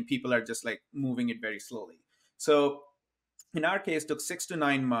responsibility, and people are just like moving it very slowly. So in our case, took 6 to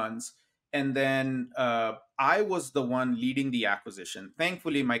 9 months. And then I was the one leading the acquisition.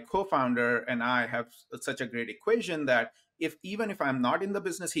 Thankfully, my co-founder and I have such a great equation that even if I'm not in the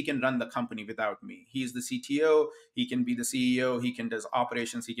business, he can run the company without me. He's the CTO, he can be the CEO, he can do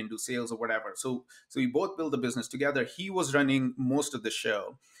operations, he can do sales or whatever. So we both build the business together. He was running most of the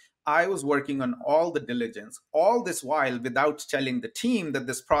show. I was working on all the diligence, all this while without telling the team that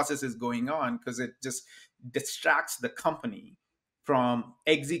this process is going on, because it just distracts the company from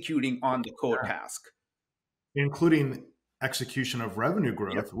executing on the core task. Including execution of revenue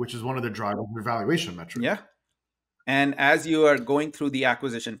growth, which is one of the drivers of your valuation metric. Yeah. And as you are going through the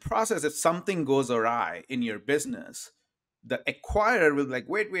acquisition process, if something goes awry in your business, the acquirer will be like,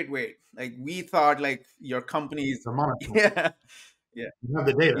 wait. Like, we thought like your company's They're monitoring. yeah. You have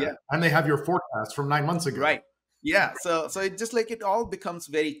the data, Yeah. and they have your forecast from 9 months ago. Right. Yeah. So it just like, it all becomes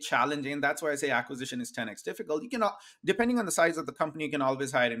very challenging. That's why I say acquisition is 10x difficult. You can, depending on the size of the company, you can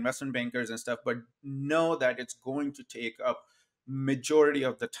always hire investment bankers and stuff, but know that it's going to take up majority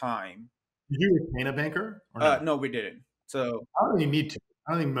of the time. Did you retain a banker or no? No, we didn't. So I don't think you need to.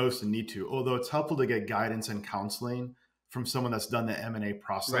 I don't think most need to, although it's helpful to get guidance and counseling from someone that's done the M&A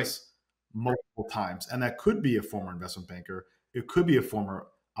process multiple times. And that could be a former investment banker. It could be a former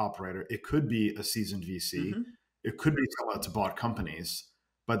operator. It could be a seasoned VC. Mhm. It could be someone that's bought companies.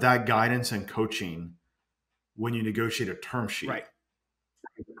 But that guidance and coaching when you negotiate a term sheet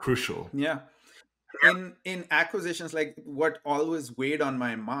is crucial. Yeah. In acquisitions, like, what always weighed on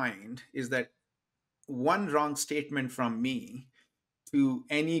my mind is that one wrong statement from me to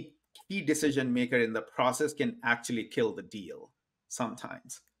any key decision maker in the process can actually kill the deal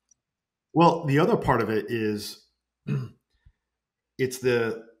sometimes. Well, the other part of it is it's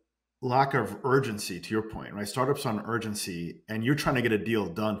the lack of urgency, to your point, right? Startups on urgency, and you're trying to get a deal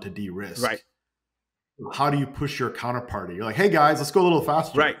done to de-risk. Right. How do you push your counterparty? You're like, hey guys, let's go a little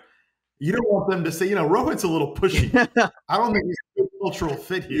faster. Right. You don't want them to say, Rohit's a little pushy. I don't think he's a good cultural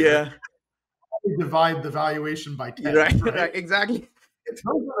fit here. Yeah. We divide the valuation by 10. Right. Exactly.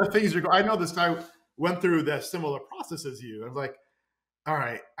 Those are the things I know this guy went through the similar process as you. I was like, all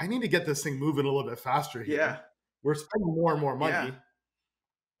right, I need to get this thing moving a little bit faster here. Yeah. We're spending more and more money. Yeah.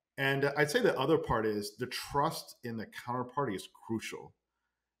 And I'd say the other part is the trust in the counterparty is crucial.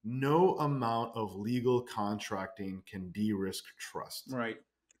 No amount of legal contracting can de-risk trust. Right.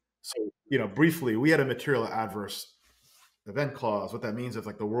 So, briefly, we had a material adverse event clause. What that means is,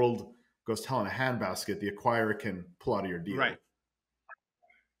 like, the world goes to hell in a handbasket, the acquirer can pull out of your deal. Right.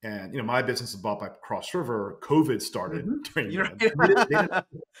 And, my business is bought by Cross River. COVID started during Right. that.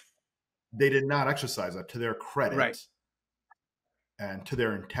 They did not exercise that, to their credit. Right. And to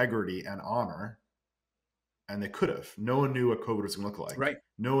their integrity and honor. And they could have. No one knew what COVID was going to look like. Right.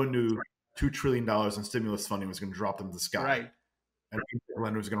 No one knew $2 trillion in stimulus funding was going to drop into the sky. Right. And the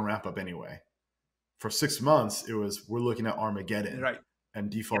lender was going to ramp up anyway. For 6 months, it was, we're looking at Armageddon. Right.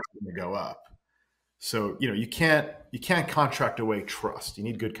 And defaults are going to go up. So, you can't contract away trust. You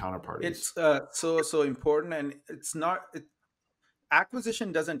need good counterparties. It's so important. And it's not...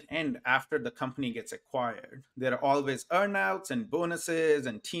 acquisition doesn't end after the company gets acquired. There are always earnouts and bonuses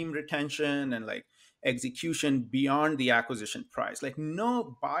and team retention and like execution beyond the acquisition price. Like,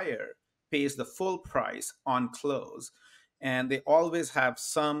 no buyer pays the full price on close, and they always have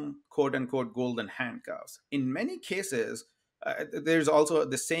some quote unquote golden handcuffs. In many cases, there's also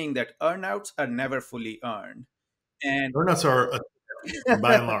the saying that earnouts are never fully earned. And earnouts are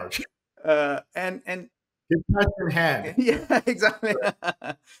by and large. And Get that in hand. Yeah, exactly.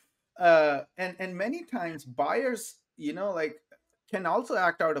 And many times buyers, like, can also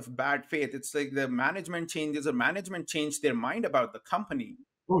act out of bad faith. It's like the management changes, or management changed their mind about the company.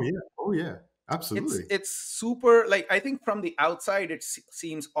 Oh yeah, absolutely. It's super, like, I think from the outside it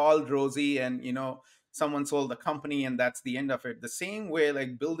seems all rosy, and someone sold the company and that's the end of it. The same way,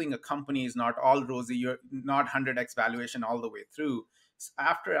 like building a company is not all rosy. You're not 100x valuation all the way through.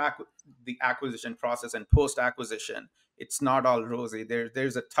 After the acquisition process and post acquisition, it's not all rosy.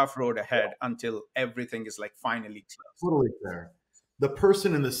 There's a tough road ahead until everything is like finally closed. Totally fair. The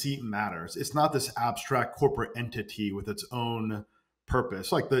person in the seat matters. It's not this abstract corporate entity with its own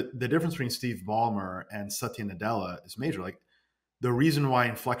purpose. Like the difference between Steve Ballmer and Satya Nadella is major. Like the reason why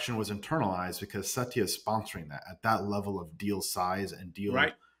Inflection was internalized because Satya is sponsoring that at that level of deal size and deal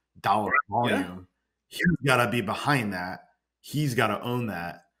Right. dollar volume. Yeah. He's got to be behind that. He's got to own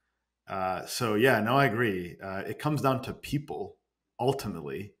that. So yeah, no, I agree. It comes down to people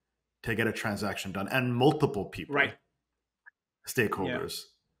ultimately to get a transaction done, and multiple people, Right. stakeholders.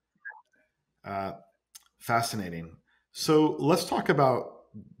 Fascinating. So let's talk about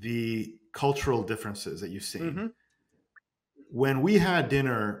the cultural differences that you've seen. Mm-hmm. When we had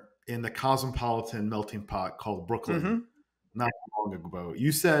dinner in the cosmopolitan melting pot called Brooklyn, Mm-hmm. not long ago,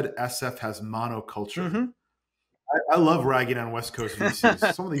 you said SF has monoculture. Mm-hmm. I love ragging on West Coast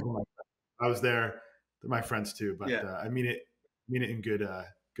VCs. Some of these are my friends. I was there; they're my friends too. But Yeah. I mean it in good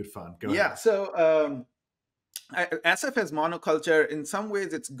fun. Go Yeah. ahead. So SF has monoculture. In some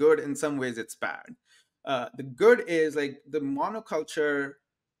ways, it's good. In some ways, it's bad. The good is like the monoculture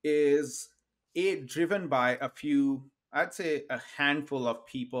is driven by a few, I'd say, a handful of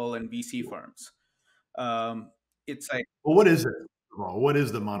people and VC firms. It's like Well, what is it? What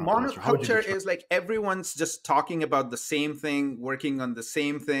is the monoculture? How would you monoculture describe is like everyone's just talking about the same thing, working on the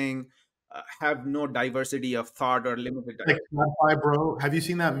same thing, have no diversity of thought or limited it? Like TradFi Bro. Have you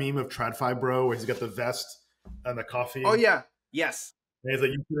seen that meme of TradFi Bro where he's got the vest and the coffee? Oh yeah, yes. And he's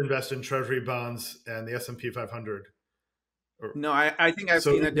like, you could invest in Treasury bonds and the S&P 500. No, I think I've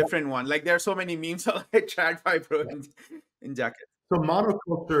So, seen a different one. Like there are so many memes of like Chad Fibro in jacket. so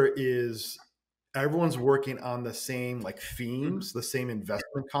monoculture is everyone's working on the same like themes, the same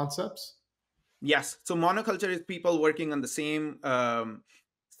investment concepts. Yes. So monoculture is people working on the same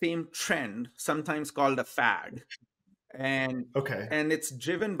trend, sometimes called a fad, and Okay. it's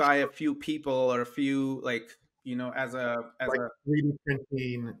driven by a few people or a few like as Like a 3D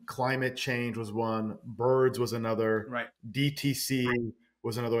printing, climate change was one, birds was another, right. DTC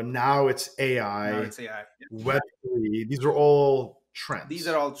was another one. Now it's AI, Now it's AI. Web3. These are all trends. These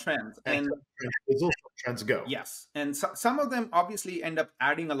are all trends, and those also trends go. yes, and some of them obviously end up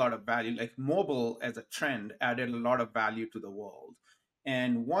adding a lot of value. Like mobile as a trend added a lot of value to the world.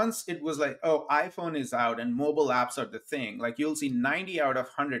 And once it was like, oh, iPhone is out and mobile apps are the thing, like you'll see 90 out of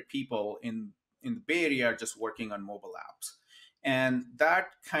 100 people in the Bay Area are just working on mobile apps. And that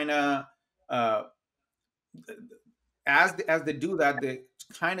kind of, as they do that, they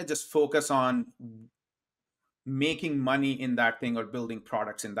kind of just focus on making money in that thing or building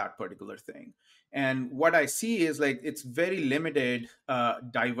products in that particular thing. And what I see is like it's very limited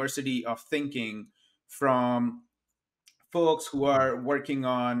diversity of thinking from folks who are working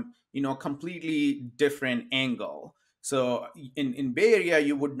on completely different angle. So in Bay Area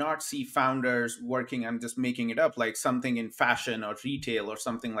you would not see founders working, I'm just making it up, like something in fashion or retail or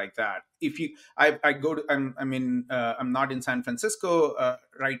something like that. If you I go to I'm not in San Francisco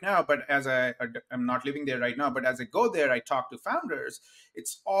right now, but I'm not living there right now, but as I go there I talk to founders.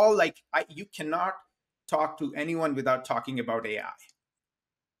 It's all like you cannot talk to anyone without talking about AI.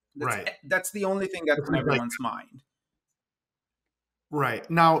 That's the only thing that's on everyone's mind. Right.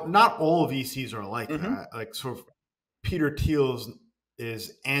 Now, not all VCs are like that. Like sort of Peter Thiel's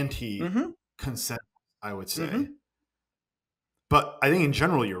is anti-consensus, I would say. But I think in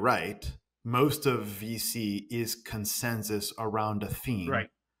general, you're right. Most of VC is consensus around a theme. Right.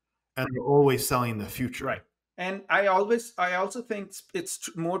 And they're always selling the future. Right. And I also think it's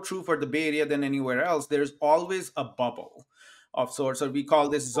more true for the Bay Area than anywhere else. There's always a bubble of sorts, or we call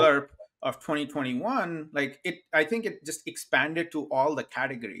this ZERP of 2021. Like I think it just expanded to all the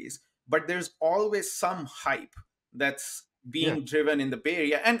categories, but there's always some hype that's being driven in the Bay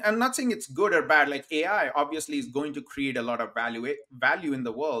Area. And I'm not saying it's good or bad. Like AI obviously is going to create a lot of value in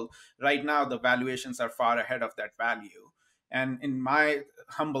the world. Right now, the valuations are far ahead of that value. And in my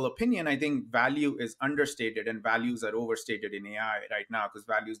humble opinion, I think value is understated and values are overstated in AI right now, because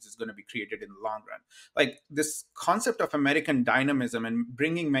value is just going to be created in the long run. Like this concept of American dynamism and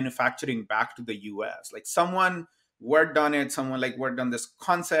bringing manufacturing back to the US, like someone worked on this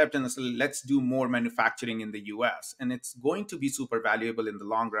concept and said, let's do more manufacturing in the US. And it's going to be super valuable in the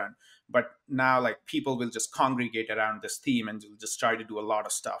long run. But now like people will just congregate around this theme and will just try to do a lot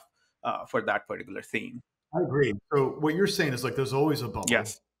of stuff for that particular theme. I agree. So what you're saying is like there's always a bubble.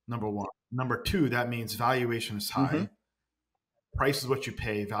 Yes. Number one. Number two, that means valuation is high. Price is what you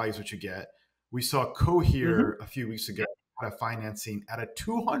pay, value is what you get. We saw Cohere a few weeks ago had a financing at a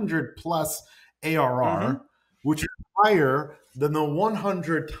 200 plus ARR, which is higher than the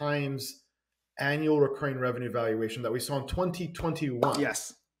 100 times annual recurring revenue valuation that we saw in 2021.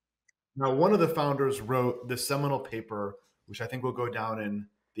 Yes. Now, one of the founders wrote the seminal paper, which I think will go down in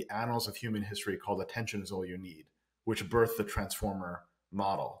the annals of human history, called Attention is All You Need, which birthed the transformer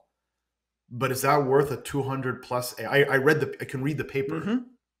model. But is that worth a 200 plus? I can read the paper,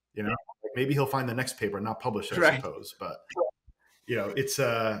 you know, maybe he'll find the next paper and not publish it, I suppose. But, you know, it's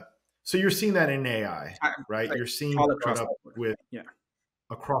so you're seeing that in AI, right? Like you're seeing startup with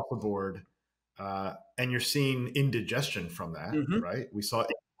across the board, and you're seeing indigestion from that, right? We saw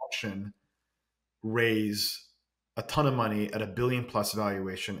Auction raise a ton of money at $1 billion plus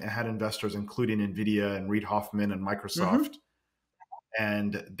valuation and had investors including Nvidia and Reid Hoffman and Microsoft,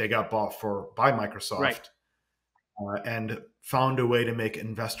 and they got bought by Microsoft, and found a way to make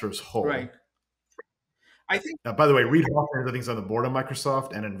investors whole. Right. I think. By the way, Reid Hoffman, I think, is on the board of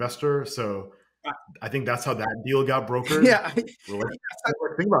Microsoft and investor, so I think that's how that deal got brokered.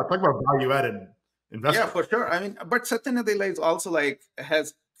 Talk about value-added investment. Yeah, for sure. I mean, but Satya Nadella is also like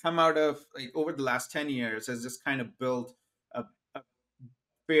has come out of like over the last 10 years has just kind of built a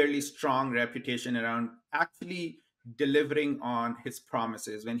fairly strong reputation around actually delivering on his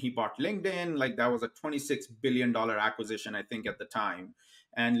promises. When he bought LinkedIn, like that was a $26 billion acquisition, I think, at the time.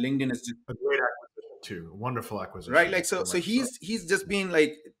 And LinkedIn is just a great acquisition too. Wonderful acquisition. Right. Like so he's just been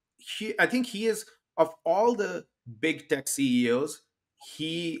like I think he is, of all the big tech CEOs,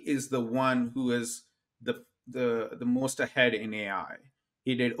 he is the one who is the most ahead in AI.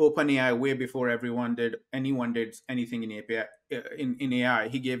 He did OpenAI way before anyone did anything in API in AI.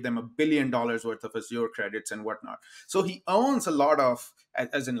 He gave them $1 billion worth of Azure credits and whatnot. So he owns a lot of,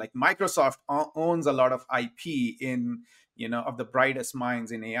 as in like Microsoft owns a lot of IP in, you know, of the brightest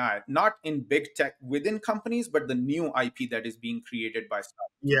minds in AI, not in big tech within companies, but the new IP that is being created by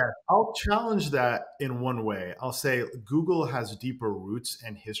startups. Yeah, I'll challenge that in one way. I'll say Google has deeper roots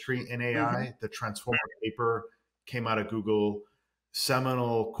and history in AI. The Transformer paper came out of Google.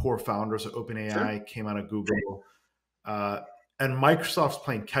 Seminal core founders of OpenAI came out of Google. And Microsoft's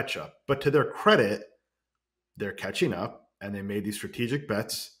playing catch up. But to their credit, they're catching up and they made these strategic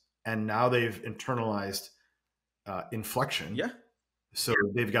bets. And now they've internalized inflection. Yeah. So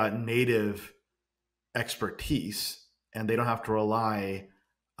they've got native expertise and they don't have to rely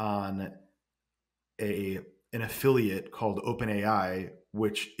on an affiliate called OpenAI,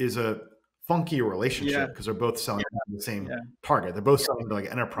 which is a funky relationship because they're both selling the same target. They're both selling to like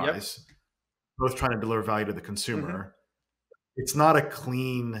enterprise, both trying to deliver value to the consumer. It's not a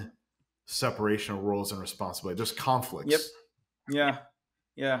clean separation of roles and responsibility. There's conflicts.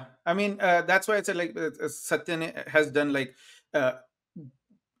 Yeah. I mean, that's why I said like Satya has done like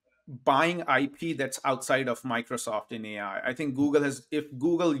buying IP that's outside of Microsoft in AI. I think if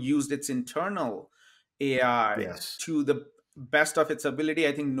Google used its internal AI to the best of its ability,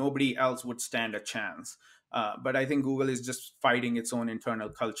 I think nobody else would stand a chance. But I think Google is just fighting its own internal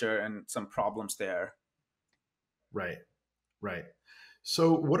culture and some problems there. Right.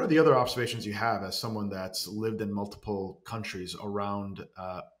 So what are the other observations you have as someone that's lived in multiple countries around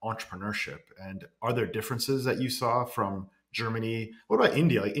entrepreneurship? And are there differences that you saw from Germany? What about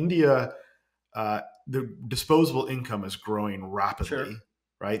India? Like India, the disposable income is growing rapidly,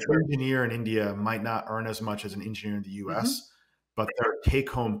 right? An engineer in India might not earn as much as an engineer in the US, but their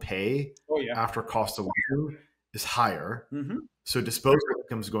take-home pay after cost of living is higher. So disposable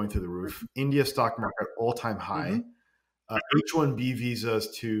income is going through the roof. India stock market all-time high. H-1B visas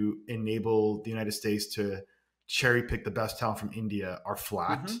to enable the United States to cherry pick the best talent from India are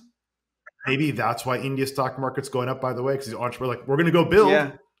flat. Maybe that's why India stock market's going up, by the way, because the entrepreneurs like, we're going to go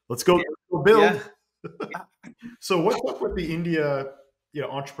build. Let's go build. So what's up with the India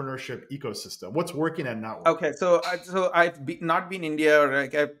entrepreneurship ecosystem? What's working and not working? Okay, so I've not been India, or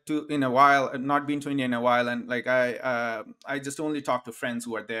like I've not been to India in a while, and like I just only talk to friends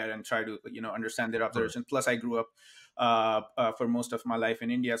who are there and try to understand their observations. Plus, I grew up for most of my life in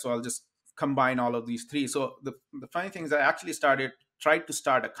India, so I'll just combine all of these three. So the funny thing is, I actually tried to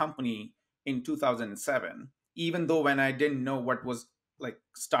start a company in 2007, even though when I didn't know what was like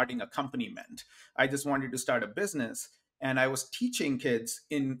starting a company meant. I just wanted to start a business. And I was teaching kids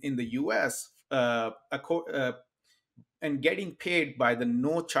in the US and getting paid by the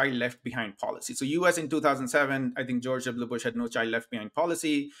No Child Left Behind policy. So US in 2007, I think George W. Bush had No Child Left Behind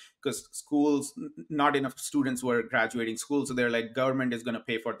policy because schools, not enough students were graduating school. So they're like, government is going to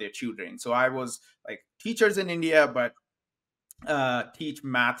pay for their tutoring. So I was like teachers in India, but teach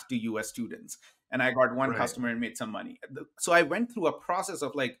math to US students. And I got one customer and made some money. So I went through a process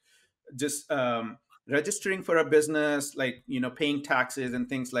of like just registering for a business, like, paying taxes and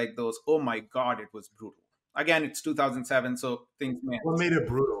things like those. Oh my God, it was brutal. Again, it's 2007, so things may. What made it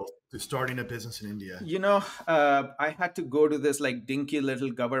brutal to starting a business in India? I had to go to this like dinky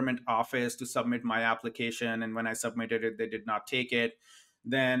little government office to submit my application, and when I submitted it, they did not take it.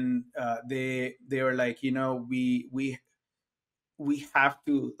 Then they were like, we have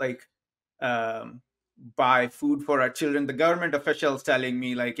to like um, buy food for our children. The government officials telling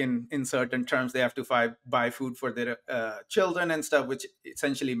me like in certain terms they have to buy food for their children and stuff, which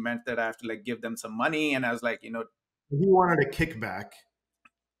essentially meant that I have to like give them some money. And I was like, He wanted a kickback.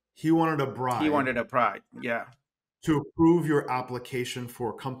 He wanted a he bribe wanted a bride. Yeah, to approve your application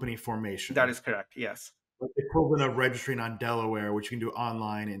for company formation. that is correct. Yes. Like the equivalent of registering on Delaware, which you can do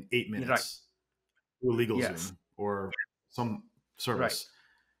online in 8 Right. minutes through Yes. LegalZoom or some Right. service.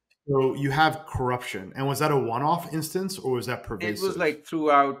 So you have corruption. And was that a one-off instance or was that It was pervasive? like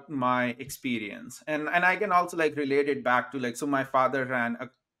throughout my experience, and I can also like relate it back to like, so my father ran a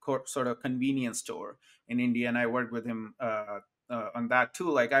sort of convenience store in India, and I worked with him on that too.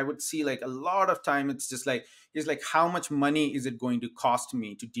 Like I would see like a lot of time it's just like, it's like, how much money is it going to cost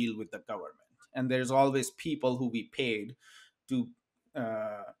me to deal with the government? And there's always people who we paid to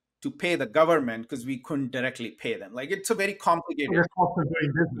uh, to pay the government because we couldn't directly pay them. Like it's a very complicated. It's a cost of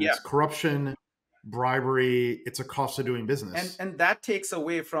doing Yeah. business. Corruption, bribery, it's a cost of doing business. And that takes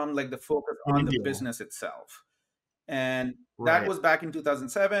away from like the focus In on the India. business itself. And that Right. was back in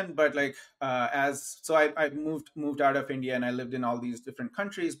 2007. But like as so I moved out of India, and I lived in all these different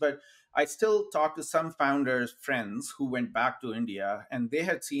countries, but I still talk to some founders friends who went back to India, and they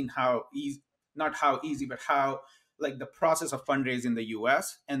had seen how easy, not how easy, but how like the process of fundraising in the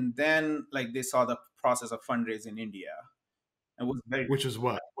US, and then like they saw the process of fundraising in India. It was very. Which is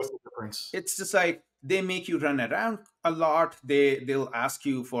what? What's the difference? It's just like they make you run around a lot. They'll ask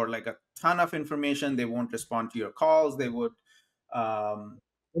you for like a ton of information. They won't respond to your calls. Um,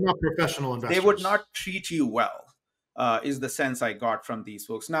 They're not professional they would investors. not treat you well. Is the sense I got from these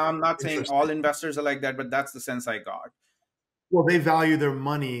folks. Now I'm not saying Interesting. all investors are like that, but that's the sense I got. Well, they value their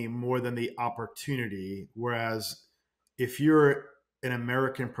money more than the opportunity. Whereas if you're an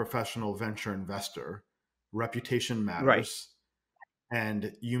American professional venture investor, reputation Right. matters.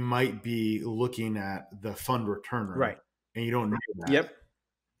 And you might be looking at the fund returner Right. and you don't know that. Yep.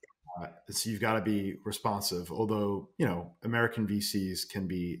 So you've got to be responsive. Although, American VCs can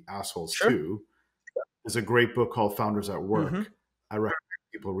be assholes Sure. too. There's a great book called Founders at Work. Mm-hmm. I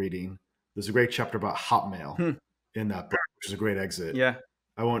recommend people reading. There's a great chapter about Hotmail in that book, which is a great exit. Yeah.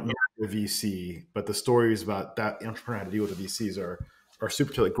 I won't name the VC, but the stories about that entrepreneur how to deal with the VCs are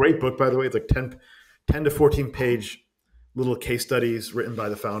super chill. Great book, by the way. It's like 10 to 14 page little case studies written by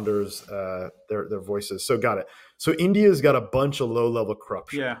the founders, their voices. So got it. So India's got a bunch of low level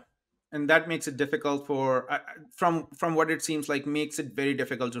corruption. Yeah. And that makes it difficult for, from what it seems like, makes it very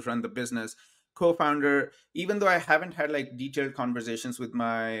difficult to run the business. Co-founder, even though I haven't had like detailed conversations with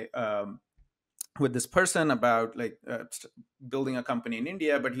my with this person about like building a company in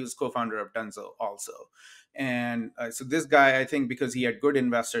India, but he was co-founder of Dunzo also. And so this guy, I think because he had good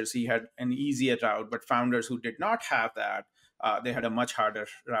investors, he had an easier route, but founders who did not have that, they had a much harder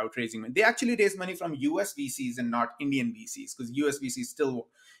route raising money. They actually raised money from US VCs and not Indian VCs, because US VCs still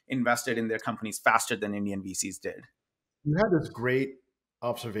invested in their companies faster than Indian VCs did. You had this great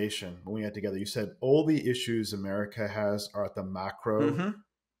observation when we had together. You said all the issues America has are at the macro,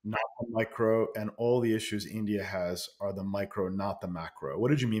 not the micro, and all the issues India has are the micro, not the macro. What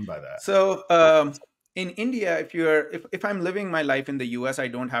did you mean by that? So in India, if I'm living my life in the US, I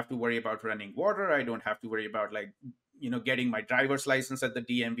don't have to worry about running water. I don't have to worry about like getting my driver's license at the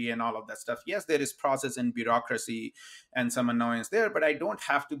DMV and all of that stuff. Yes, there is process and bureaucracy and some annoyance there, but I don't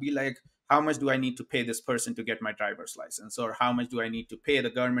have to be like, how much do I need to pay this person to get my driver's license, or how much do I need to pay the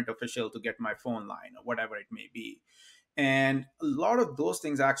government official to get my phone line, or whatever it may be. And a lot of those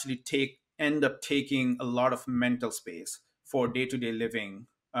things actually end up taking a lot of mental space for day-to-day living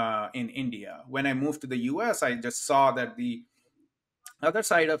in India. When I moved to the US, I just saw that the other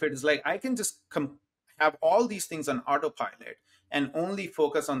side of it is like, I can just have all these things on autopilot and only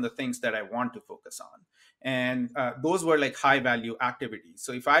focus on the things that I want to focus on. And those were like high value activities.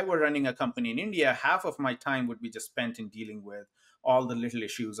 So if I were running a company in India, half of my time would be just spent in dealing with all the little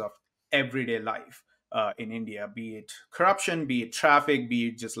issues of everyday life in India, be it corruption, be it traffic, be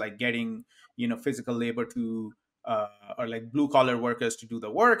it just like getting, physical labor to, or like blue collar workers to do the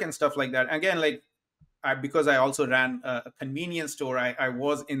work and stuff like that. Again, like because I also ran a convenience store, I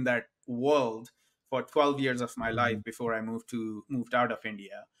was in that world for 12 years of my life before I moved out of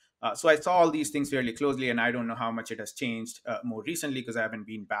India. So I saw all these things fairly closely, and I don't know how much it has changed more recently because I haven't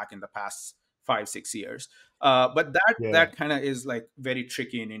been back in the past 5 6 years. But Yeah, that kind of is like very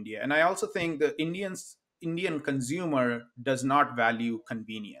tricky in India, and I also think the Indian consumer does not value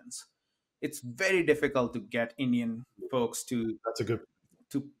convenience. It's very difficult to get Indian folks that's a good.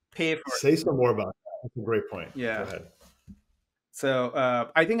 to pay for. Say some more about that. That's a great point. Go Yeah. ahead. So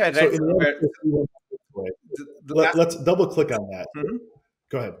I think I So read in the somewhere way, the last. let's double click on that. Mhm.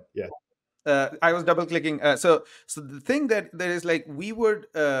 Go ahead. Yeah. I was double clicking. So the thing that there is like we would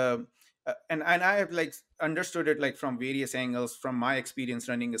and I have like understood it like from various angles from my experience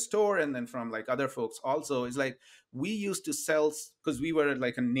running a store and then from like other folks also is like we used to sell because we were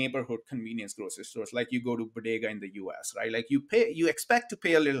like a neighborhood convenience grocery stores like you go to bodega in the US, right? Like you expect to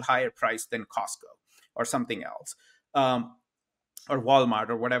pay a little higher price than Costco or something else. Or Walmart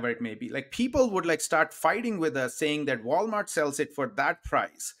or whatever it may be. Like people would like start fighting with us saying that Walmart sells it for that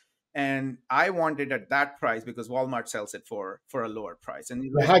price. And I want it at that price because Walmart sells it for a lower price. And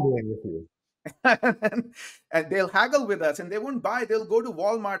They're haggling with you. and they'll haggle with us and they won't buy. They'll go to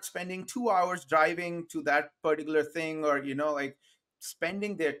Walmart spending 2 hours driving to that particular thing or, like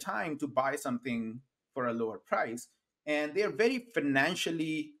spending their time to buy something for a lower price. And they're very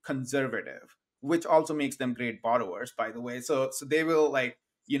financially conservative, which also makes them great borrowers, by the way. So they will like,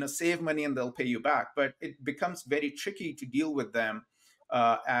 save money and they'll pay you back. But it becomes very tricky to deal with them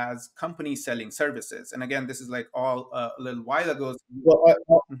as companies selling services. And again, this is like all a little while ago. Well,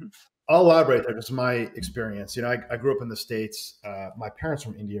 Mhm. I'll elaborate there. Just my experience. I grew up in the States. My parents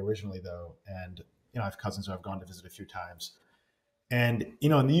from India originally, though, and I have cousins who I've gone to visit a few times. And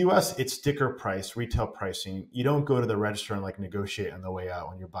in the U.S., it's sticker price, retail pricing. You don't go to the register and like negotiate on the way out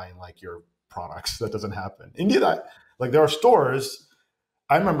when you're buying like your products. That doesn't happen. India, that like there are stores.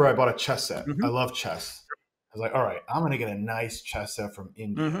 I remember I bought a chess set. I Mhm. love chess. I was like, all right, I'm gonna get a nice chess set from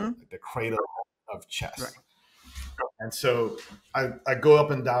India, Mhm. like the cradle of chess. Right. And so I go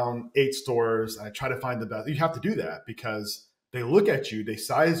up and down 8 stores. And I try to find the best. You have to do that because they look at you, they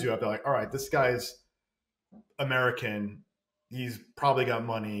size you up. They're like, all right, this guy's American. He's probably got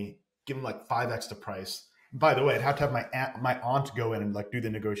money. Give him like 5x the price. By the way, I'd have to have my aunt go in and like do the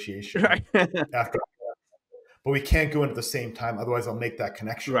negotiation Right. after, but we can't go in at the same time. Otherwise, I'll make that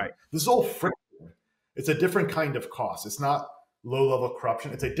connection. Right. This is all friction. It's a different kind of cost. It's not low level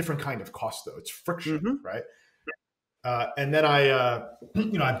corruption. It's a different kind of cost, though. It's friction, Mhm. right? And then I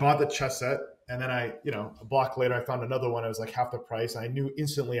bought the chess set, and then a block later, I found another one. It was like half the price. And I knew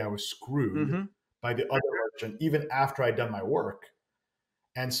instantly I was screwed Mhm. by the other merchant, even after I'd done my work.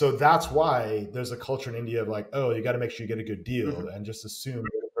 And so that's why there's a culture in India of like, oh, you got to make sure you get a good deal, Mhm. and just assume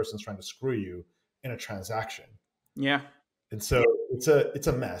the other person's trying to screw you in a transaction. Yeah. And so it's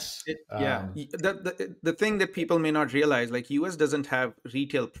a mess. Yeah. The thing that people may not realize, like US doesn't have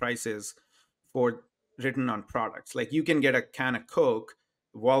retail prices for written on products. Like you can get a can of Coke,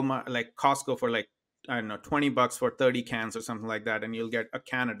 Walmart, like Costco for like I don't know, $20 for 30 cans or something like that, and you'll get a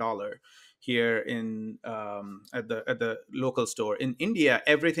can $1 here in at the local store. In India,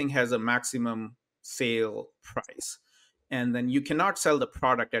 everything has a maximum sale price, and then you cannot sell the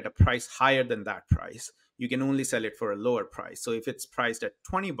product at a price higher than that price. You can only sell it for a lower price. So if it's priced at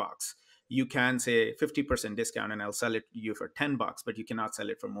 $20, you can say 50% discount and I'll sell it to you for $10, but you cannot sell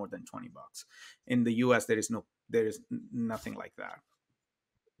it for more than $20. In the US, there is nothing like that.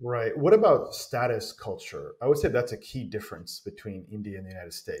 Right. What about status culture? I would say that's a key difference between India and the United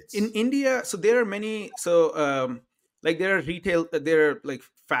In States. India, so there are many, like there are retail, there are like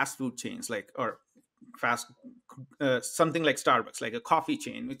fast food chains, like, or fast, something like Starbucks, like a coffee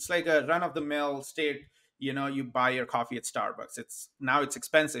chain. It's like a run of the mill state. You buy your coffee at Starbucks. It's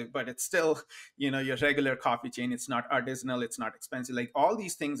expensive, but it's still, your regular coffee chain. It's not artisanal. It's not expensive. Like all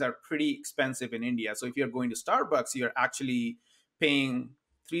these things are pretty expensive in India. So if you're going to Starbucks, you're actually paying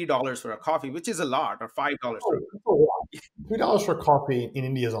 $3 for a coffee, which is a lot, or $5 for. Oh, that's a lot. $3 for coffee in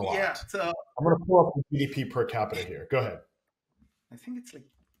India is a Yeah. lot. So I'm going to pull up the GDP per capita here. Go ahead. I think it's like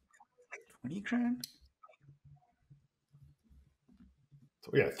 20 grand.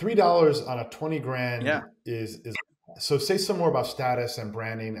 So, yeah, $3 on a 20 grand Yeah. is. So say some more about status and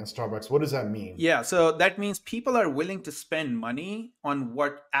branding and Starbucks. What does that mean? Yeah. So that means people are willing to spend money on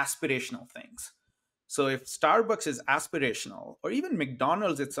what aspirational things. So if Starbucks is aspirational, or even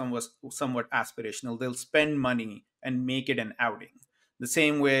McDonald's is somewhat aspirational, they'll spend money and make it an outing. The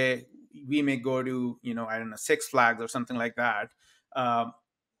same way we may go to, I don't know, Six Flags or something like that. Um,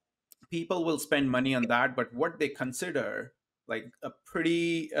 People will spend money on that, but what they consider like a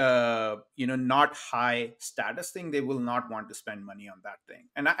pretty not high status thing, they will not want to spend money on that thing.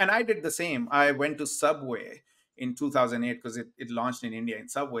 And I did the same. I went to Subway in 2008 because it launched in India in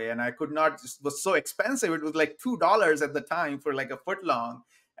Subway, and I could not. It was so expensive. It was like $2 at the time for like a foot long.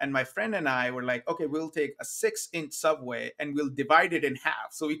 And my friend and I were like, okay, we'll take a 6-inch Subway and we'll divide it in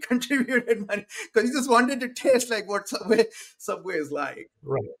half. So we contributed money because we just wanted to taste like what Subway is like.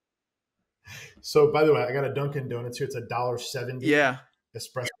 Right. So, by the way, I got a Dunkin' Donuts here. It's $1.70 Yeah.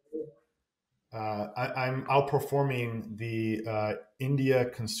 espresso. I'm outperforming the India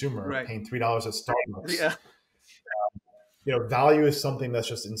consumer Right. paying $3 at Starbucks. Yeah. Value is something that's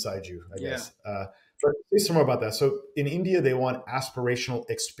just inside you, I guess. But say some more about that. So in India, they want aspirational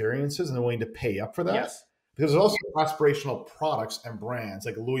experiences and they're willing to pay up for that. Yes. Because there's also aspirational products and brands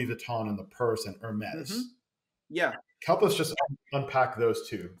like Louis Vuitton and the purse and Hermes. Yeah. Help us just unpack those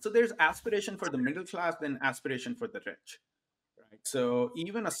two. So there's aspiration for the middle class, then aspiration for the rich. Right. So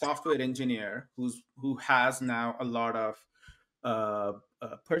even a software engineer who has now a lot of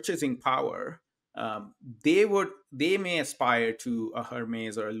purchasing power, they may aspire to a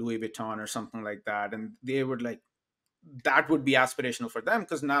Hermes or a Louis Vuitton or something like that, and they would like that would be aspirational for them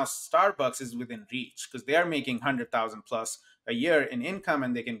because now Starbucks is within reach because they are making 100,000 plus a year in income,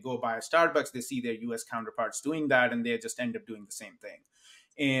 and they can go buy a Starbucks. They see their U.S. counterparts doing that, and they just end up doing the same thing.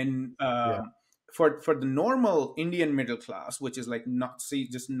 And for the normal Indian middle class, which is like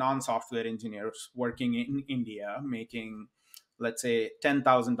just non-software engineers working in India, making let's say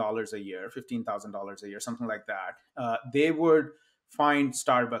 $10,000 a year, $15,000 a year, something like that, they would find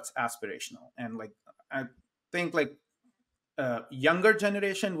Starbucks aspirational. And like I think like younger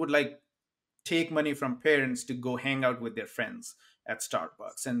generation would like take money from parents to go hang out with their friends at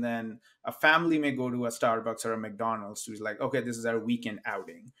Starbucks, and then a family may go to a Starbucks or a McDonald's to like, okay, this is our weekend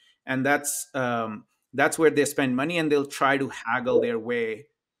outing, and that's where they spend money, and they'll try to haggle their way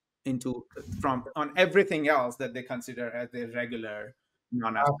into from on everything else that they consider as their regular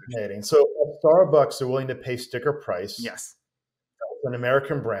non-aspirational. So at Starbucks, they're willing to pay sticker price. Yes. It's an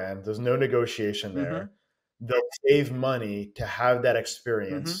American brand. There's no negotiation there. They'll save money to have that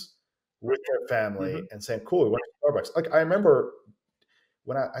experience with their family and saying, cool, we went to Starbucks. Like I remember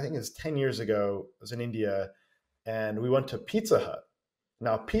when I think it was 10 years ago, I was in India and we went to Pizza Hut.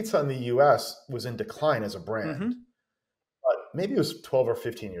 Now, pizza in the US was in decline as a brand. But maybe it was 12 or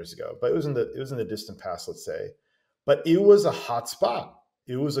 15 years ago, but it was in the distant past, let's say. But it was a hot spot.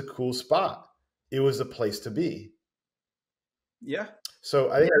 It was a cool spot. It was a place to be. Yeah.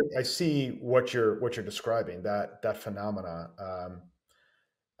 So I think I see what you're describing, that phenomena.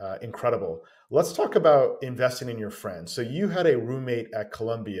 Incredible. Let's talk about investing in your friends. So you had a roommate at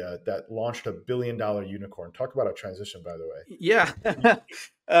Columbia that launched $1 billion unicorn. Talk about a transition, by the way. Yeah.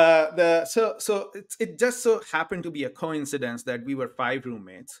 It just so happened to be a coincidence that we were 5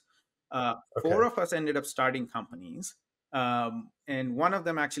 roommates. 4 of us ended up starting companies, and one of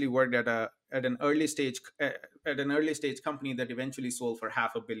them actually worked at an early stage company that eventually sold for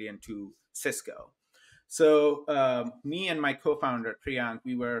 $500 million to Cisco. So me and my co-founder Priyank,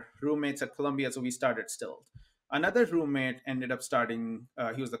 we were roommates at Columbia, so we started Stilt. Another roommate ended up starting.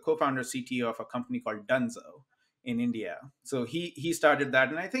 He was the co-founder CTO of a company called Dunzo in India. So he started that,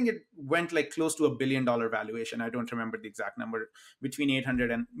 and I think it went like close to $1 billion valuation. I don't remember the exact number, between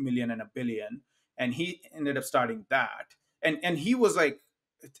 800 million and $1 billion. And he ended up starting that, and he was like,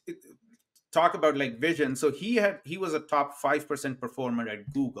 talk about like vision. So he was a top 5% performer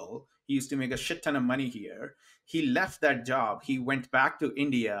at Google. He used to make a shit ton of money here. He left that job. He went back to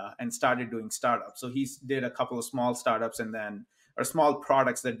India and started doing startups. So he did a couple of small startups and then, or small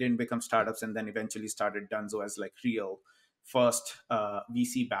products that didn't become startups, and then eventually started Dunzo as like real first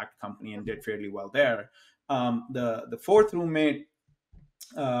VC backed company and did fairly well there. The fourth roommate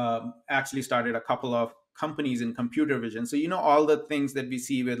actually started a couple of companies in computer vision. So all the things that we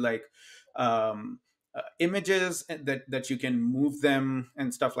see with like images that you can move them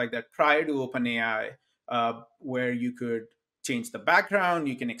and stuff like that. Prior to OpenAI, where you could change the background,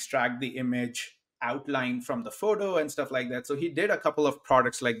 you can extract the image outline from the photo and stuff like that. So he did a couple of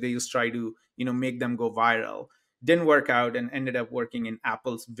products like these, try to make them go viral. Didn't work out, and ended up working in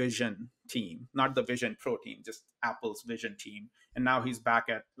Apple's Vision team, not the Vision Pro team, just Apple's Vision team. And now he's back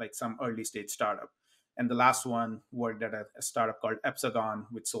at like some early stage startup. And the last one worked at a startup called Epsagon,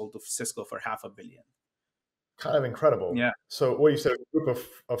 which sold to Cisco for $500 million. Kind of incredible. Yeah. So what you said, a group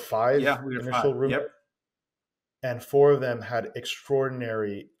of 5 initial roommates, yep. And 4 of them had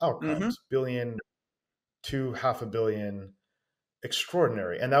extraordinary outcomes, billion to $500 million,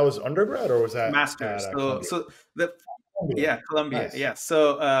 extraordinary. And that was undergrad, or was that master's? Columbia? Columbia. Nice. Yeah.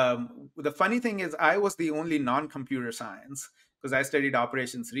 So the funny thing is, I was the only non-computer science because I studied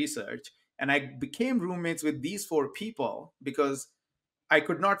operations research, and I became roommates with these 4 people because I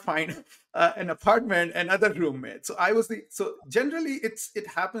could not find an apartment and other roommates. So I was the so generally it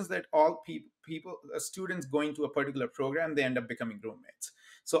happens that all people students going to a particular program, they end up becoming roommates.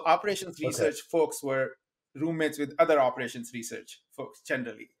 So operations Okay. research folks were roommates with other operations research folks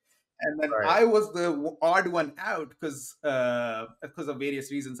generally. And then Right. I was the odd one out because of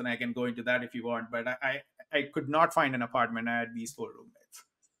various reasons, and I can go into that if you want. But I could not find an apartment. I had these four roommates.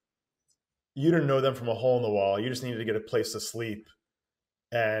 You didn't know them from a hole in the wall. You just needed to get a place to sleep.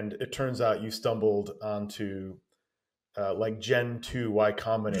 And it turns out you stumbled onto like Gen 2 Y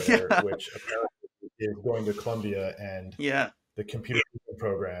Combinator, Yeah, which apparently is going to Columbia and yeah. the computer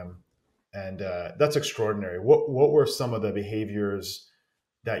program. And that's extraordinary. What were some of the behaviors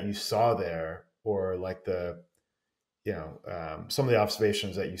that you saw there, or like the some of the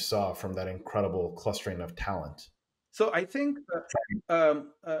observations that you saw from that incredible clustering of talent? So I think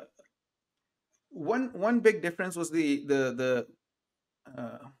one big difference was the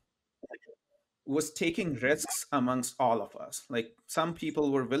was taking risks amongst all of us. Like some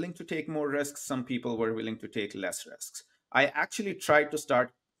people were willing to take more risks, some people were willing to take less risks. I actually tried to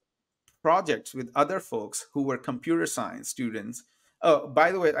start projects with other folks who were computer science students. Oh,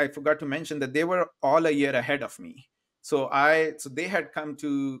 by the way, I forgot to mention that they were all a year ahead of me. So they had come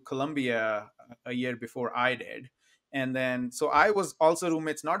to Columbia a year before I did. And then so I was also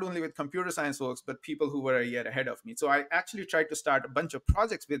roommates not only with computer science folks, but people who were a year ahead of me. So I actually tried to start a bunch of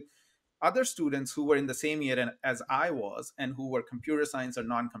projects with other students who were in the same year as I was and who were computer science or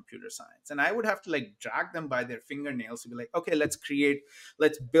non-computer science. And I would have to like drag them by their fingernails to be like, okay, let's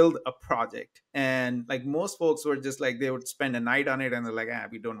build a project. And like most folks were just like, they would spend a night on it and they're like,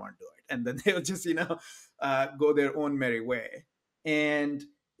 we don't want to do it. And then they would just, go their own merry way. And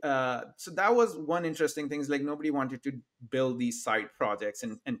so that was one interesting thing is like nobody wanted to build these side projects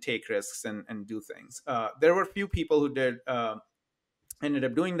and take risks and do things. There were a few people who did ended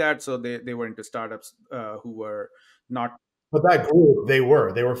up doing that. So they were into startups who were not. But that group, they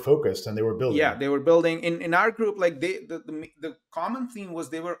were focused and they were Yeah, building. they were building in our group. Like the common theme was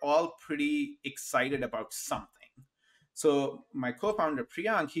they were all pretty excited about something. So my co-founder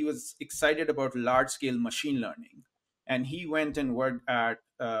Priyank, he was excited about large scale machine learning, and he went and worked at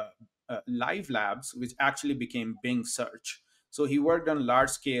Live Labs, which actually became Bing Search. So he worked on large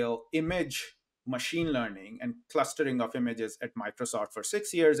scale image machine learning and clustering of images at Microsoft for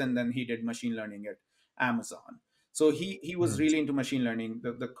 6 years, and then he did machine learning at Amazon. So he was Hmm. really into machine learning.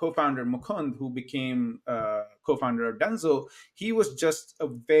 The co-founder Mukund, who became co-founder of Dunzo, he was just a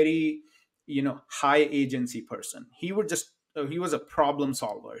very high agency person. He was a problem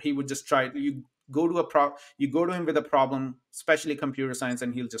solver. He would just try. You go to him with a problem, especially computer science,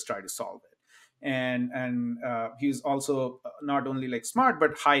 and he'll just try to solve it. And he's also not only like smart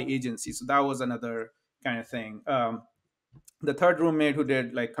but high agency. So that was another kind of thing. The third roommate who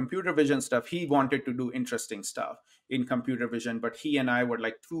did like computer vision stuff, he wanted to do interesting stuff in computer vision, but he and I were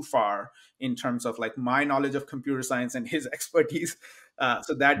like too far in terms of like my knowledge of computer science and his expertise.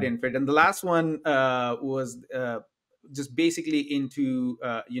 So that didn't fit. And the last one was just basically into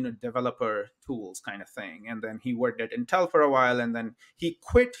developer tools kind of thing. And then he worked at Intel for a while, and then he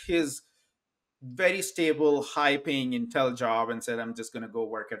quit his very stable, high paying Intel job and said, I'm just going to go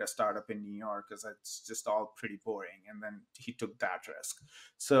work at a startup in New York because it's just all pretty boring. And then he took that risk.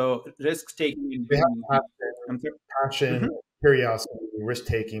 So, risk taking in They have being, passion, I'm sorry? passion, Mhm. curiosity, risk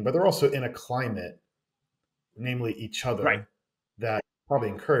taking, but they're also in a climate, namely each Right. other, that probably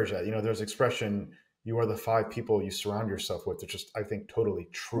encourage that. There's expression, you are the five people you surround yourself with, which is, I think, totally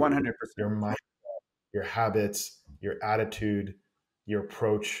true. Your 100%. mind, your habits, your attitude, your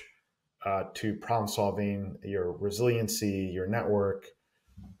approach to problem solving, your resiliency, your network.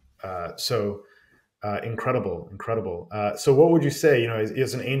 Incredible, incredible. So what would you say,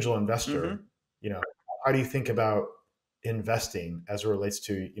 as an angel investor, Hmm. how do you think about investing as it relates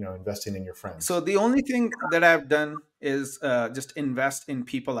to, investing in your So, friends? the only thing that I've done is just invest in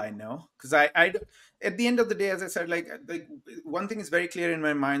people I know. Because at the end of the day, as I said, like one thing is very clear in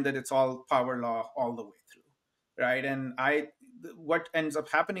my mind that it's all power law all the way through. Right. And what ends up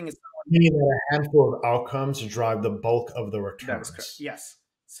happening is Meaning that a handful of outcomes drive the bulk of the that is correct. returns. Yes.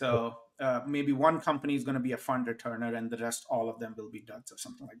 So maybe one company is going to be a fund returner, and the rest, all of them, will be duds or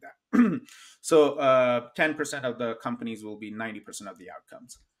something like that. So 10% of the companies will be 90% of the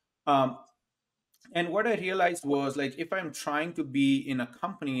outcomes. Um, and what I realized was like if I'm trying to be in a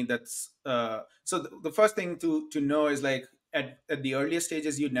company that's the first thing to know is like at the earliest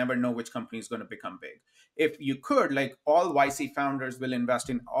stages you never know which company is going to become big. If you could, like, all YC founders will invest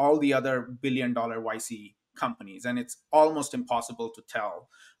in all the other billion-dollar YC companies, and it's almost impossible to tell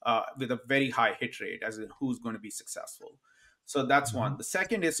with a very high hit rate as in who's going to be successful. So that's one. Mhm. The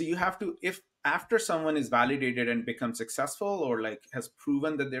second is, so you have to, if after someone is validated and becomes successful, or like has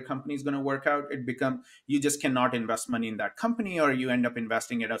proven that their company is going to work out, it become, you just cannot invest money in that company, or you end up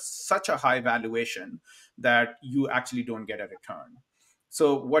investing at such a high valuation that you actually don't get a return. So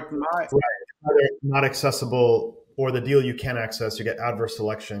what my Right. Either not accessible, or the deal you can access, you get adverse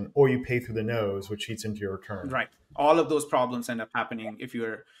selection, or you pay through the nose, which eats into your return. Right. All of those problems end up happening if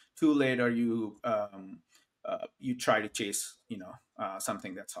you're too late, or you try to chase,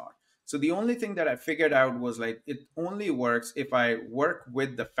 something that's hot. So the only thing that I figured out was like, it only works if I work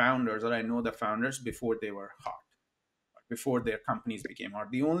with the founders, or I know the founders before they were hot, before their companies became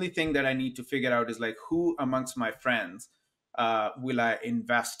hot. The only thing that I need to figure out is like, who amongst my friends will I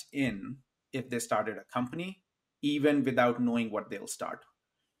invest in if they started a company, even without knowing what they'll start.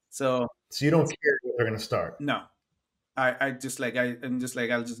 So So you don't care what they're going to start. no, I'm just like,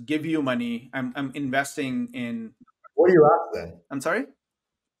 I'll just give you money. I'm investing in. What do you ask them? I'm sorry.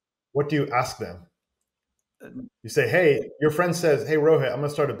 What do you ask them? Uh, You say, "Hey, your friend says, hey, Rohit, I'm going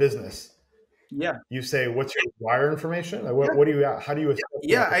to start a business." Yeah, You say, "What's your wire information?" Like, yeah, what do you? How do you assess the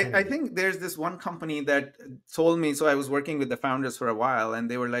yeah. I opportunity? think there's this one company that told me. So I was working with the founders for a while, and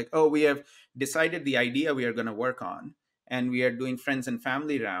they were like, "Oh, we have decided the idea we are going to work on, and we are doing friends and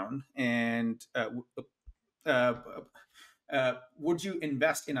family round, and uh, would you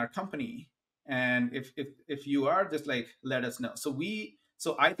invest in our company? And if you are, just like, let us know."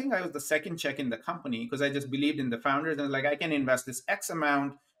 So I think I was the second check in the company, because I just believed in the founders, and like, I can invest this X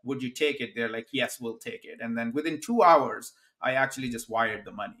amount, would you take it? They're like, yes, we'll take it. And then within 2 hours, I actually just wired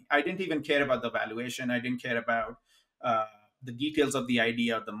the money. I didn't even care about the valuation. I didn't care about uh, the details of the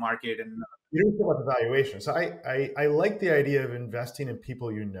idea of the market. And You don't care about the valuation. So I like the idea of investing in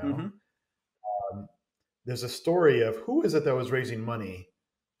people you know. Mhm. There's a story of, who is it that was raising money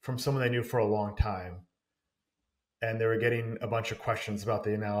from someone they knew for a long time, and they were getting a bunch of questions about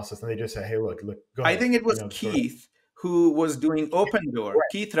the analysis, and they just say, "Hey, look, go I ahead," think it was sort of. Keith who was doing Open Door, Right.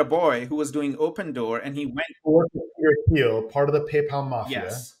 Keith Raboy, who was doing Open Door, and he went. Who worked with Peter Thiel, part of the PayPal mafia.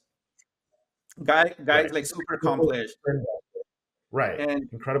 Yes, guys Right. like super accomplished, Right. and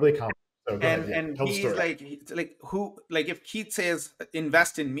Incredibly competent. So go ahead. and Yeah. and Tell the he's story. like, who, like, if Keith says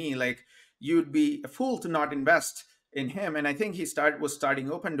invest in me, like, you'd be a fool to not invest in him. And I think he was starting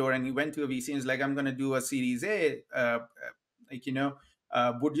Open Door, and he went to a VC and he's like, I'm going to do a Series A, like,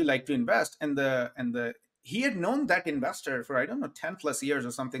 would you like to invest? And the he had known that investor for, I don't know, 10 plus years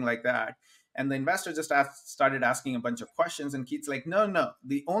or something like that. And the investor just started asking a bunch of questions, and Keith's like, no, no,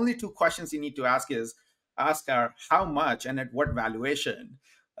 the only two questions you need to ask are how much and at what valuation.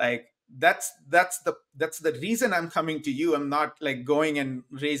 Like, that's the reason I'm coming to you. I'm not like going and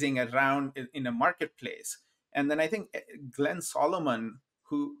raising a round in a marketplace. And then I think Glenn Solomon,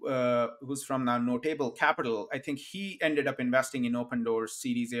 who's from now Notable Capital, I think he ended up investing in Open Doors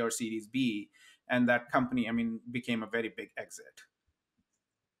Series A or Series B, and that company, I mean, became a very big exit.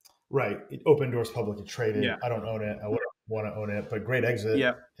 Right. Open Doors publicly Yeah, traded. I don't own it. I wouldn't want to own it, but great exit.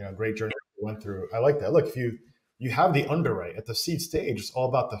 yeah, Great journey you went through. I like that. Look, if you have the underwrite at the seed stage, it's all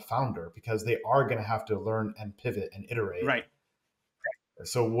about the founder, because they are going to have to learn and pivot and iterate. right,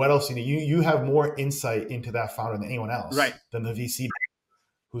 So what else you have more insight into that founder than anyone right, else, than the VC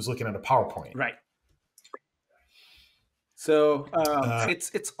who's looking at a PowerPoint. right. So Uh,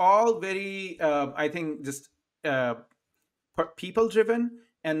 it's all very, I think, just uh, people driven.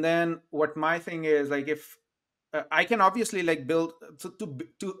 And then what my thing is, like, if I can obviously like build, so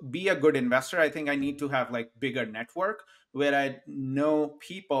to be a good investor, I think I need to have like bigger network where I know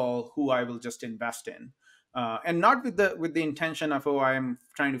people who I will just invest in, and not with the intention of, oh, I'm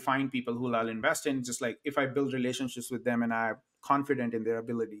trying to find people who I'll invest in. Just like, if I build relationships with them and I'm confident in their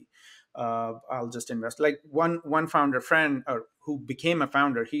ability, I'll just invest. Like one founder friend, or who became a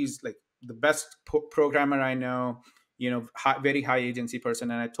founder, he's like the best programmer I know, very high agency person.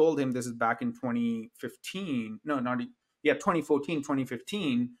 And I told him, this is back in 2015, no, not, yeah, 2014,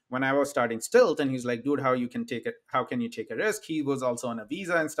 2015, when I was starting Stilt. And he's like, dude, how can you take a risk? He was also on a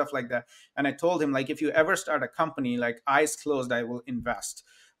visa and stuff like that. And I told him, like, if you ever start a company, like, eyes closed, I will invest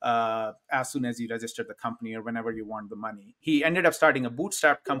as soon as you register the company, or whenever you want the money. He ended up starting a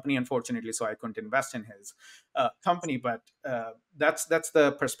bootstrap company, unfortunately, so I couldn't invest in his company. But that's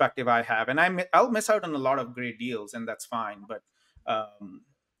the perspective I have, and I'll miss out on a lot of great deals, and that's fine. But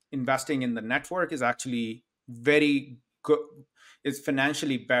investing in the network is actually very good. Is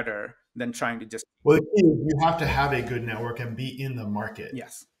financially better than trying to just. well, the key is you have to have a good network and be in the market,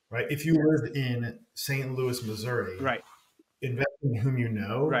 Yes. right? If you live in St. Louis, Missouri, Right. investing in whom you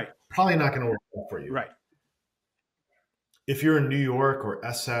know, Right. probably not going to work out for you. Right. if you're in New York or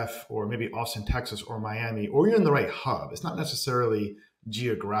SF or maybe Austin, Texas or Miami, or you're in the right hub, it's not necessarily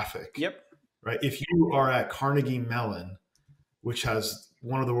geographic, Yep. right? If you are at Carnegie Mellon, which has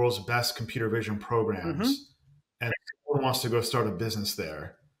one of the world's best computer vision Hmm. programs, and someone wants to go start a business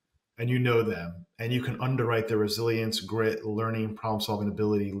there, and you know them, and you can underwrite their resilience, grit, learning, problem solving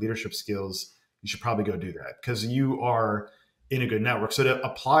ability, leadership skills, you should probably go do that because you are in a good network. So to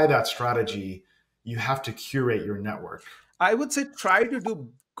apply that strategy, you have to curate your network. I would say try to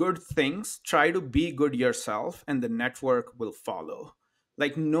do good things, try to be good yourself, and the network will follow.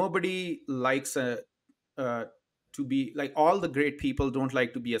 Like nobody likes uh, to be like all the great people don't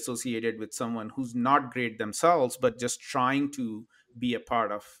like to be associated with someone who's not great themselves, but just trying to be a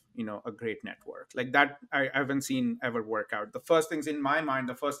part of a great network like that. I haven't seen ever work out. The first things in my mind,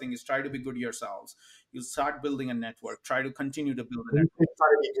 the first thing is try to be good yourselves. You start building a network, try to continue to build a When you network. say try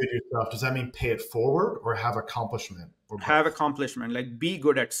to be good yourself, does that mean pay it forward or have accomplishment or Have both? accomplishment, like be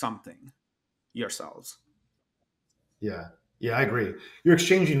good at something yourselves. Yeah. Yeah, I agree. You're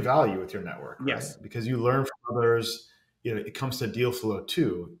exchanging value with your network, right? Yes. Because you learn from others. It comes to deal flow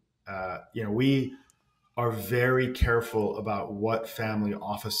too. We are very careful about what family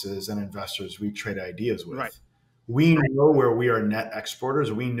offices and investors we trade ideas Right. with. We know where we are net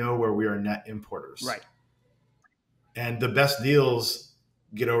exporters. We know where we are net Right. importers. And the best deals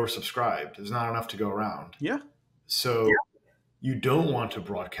get oversubscribed. There's not enough to go around. Yeah. So you don't want to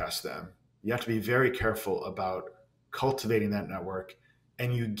broadcast them. You have to be very careful about cultivating that network,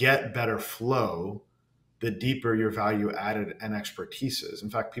 and you get better flow the deeper your value added and expertise is. In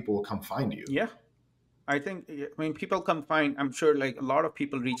fact, people will come find you. Yeah. I mean, people come find, I'm sure like a lot of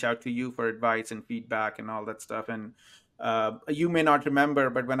people reach out to you for advice and feedback and all that stuff. And you may not remember,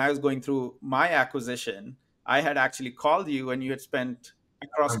 but when I was going through my acquisition, I had actually called you and you had spent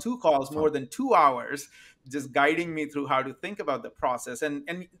across I'm two calls fun. more than 2 hours just guiding me through how to think about the process.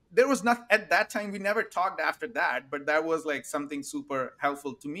 And there was not, at that time, we never talked after that, but that was like something super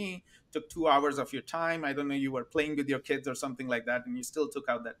helpful to me. Took 2 hours of your time. I don't know, you were playing with your kids or something like that, and you still took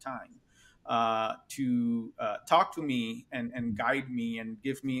out that time to talk to me and guide me and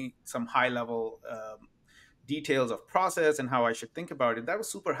give me some high level details of process and how I should think about it. That was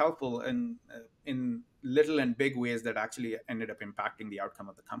super helpful in little and big ways that actually ended up impacting the outcome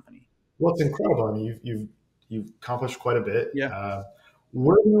of the company. Well, it's incredible. I mean, you've accomplished quite a bit. Yeah.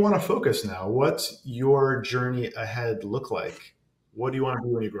 Where do you want to focus now? What's your journey ahead look like? What do you want to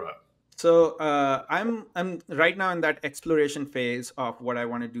do when you grow up? So I'm right now in that exploration phase of what I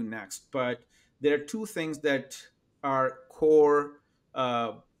want to do next. But there are two things that are core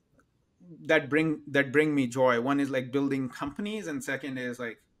uh, that bring me joy. One is like building companies, and second is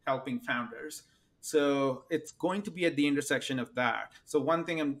like helping founders. So it's going to be at the intersection of that. So one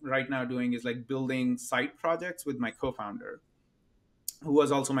thing I'm right now doing is like building side projects with my co-founder, who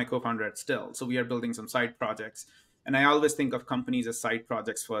was also my co-founder at Still. So we are building some side projects, and I always think of companies as side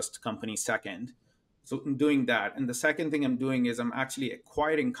projects first, companies second. So I'm doing that, and the second thing I'm doing is I'm actually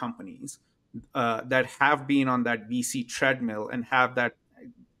acquiring companies that have been on that VC treadmill and have that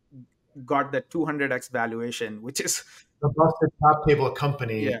got that 200x valuation, which is The busted top table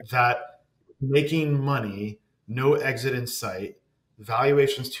company yeah, that making money, no exit in sight,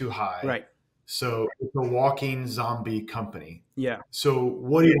 valuation's too high. right, So it's a walking zombie company. yeah. So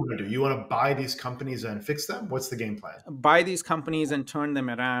what do you want to do? You want to buy these companies and fix them? What's the game plan? Buy these companies and turn them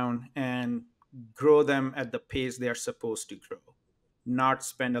around and grow them at the pace they are supposed to grow, not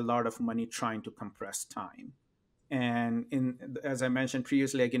spend a lot of money trying to compress time. And in as I mentioned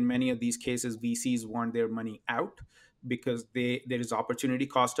previously, like in many of these cases, VCs want their money out because there is opportunity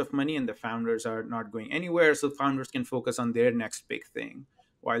cost of money and the founders are not going anywhere, so founders can focus on their next big thing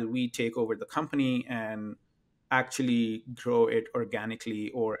while we take over the company and actually grow it organically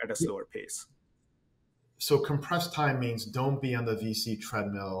or at a slower pace. So compressed time means don't be on the VC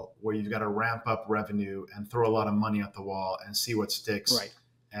treadmill where you've got to ramp up revenue and throw a lot of money at the wall and see what Right. sticks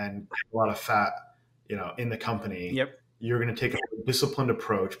and a lot of fat, in the company. Yep. You're going to take a disciplined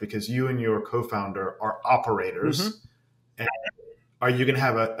approach because you and your co-founder are Hmm. operators. And are you going to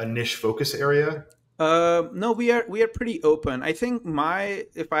have a niche focus area? No, we are pretty open. I think my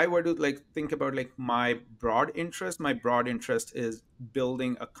if I were to like think about like my broad interest is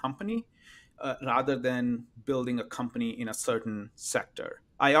building a company rather than building a company in a certain sector.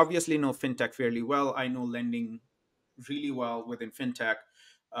 I obviously know fintech fairly well. I know lending really well within fintech.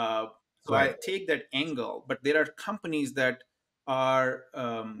 Uh, so I Right. take that angle, but there are companies that are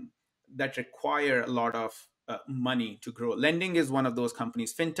that require a lot of money to grow. Lending is one of those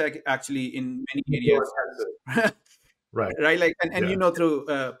companies. Fintech actually in many areas. Right. right? Like, and Yeah. through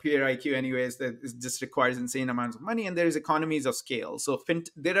peer IQ anyways, that it just requires insane amounts of money, and there is economies of scale. So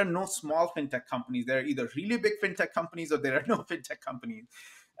there are no small fintech companies. There are either really big fintech companies or there are no fintech companies,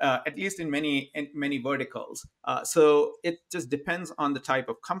 at least in many verticals. So it just depends on the type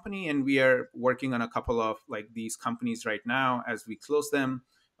of company, and we are working on a couple of like these companies right now. As we close them,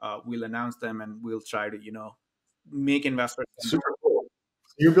 we'll announce them, and we'll try to make investors. Super cool.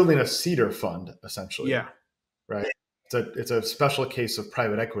 You're building a seeder fund essentially, Yeah, right? It's a special case of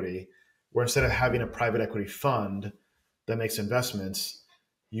private equity where instead of having a private equity fund that makes investments,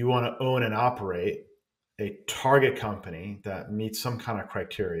 you want to own and operate a target company that meets some kind of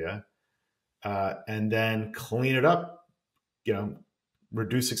criteria, and then clean it up,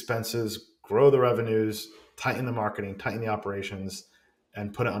 reduce expenses, grow the revenues, tighten the marketing, tighten the operations,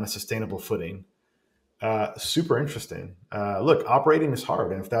 and put it on a sustainable footing. Super interesting. Look, operating is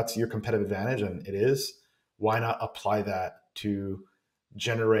hard, and if that's your competitive advantage, and it is, why not apply that to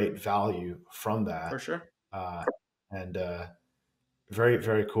generate value from that? for sure. And very,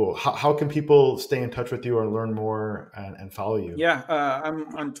 very cool. How can people stay in touch with you or learn more and follow you? Yeah, I'm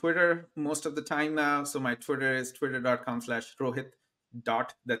on Twitter most of the time now. So my Twitter is twitter.com/Rohit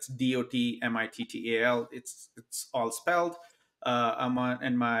dot. That's DOTMITTAL. It's all spelled. I'm on,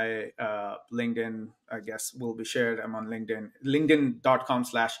 and my LinkedIn, I guess, will be shared. I'm on LinkedIn,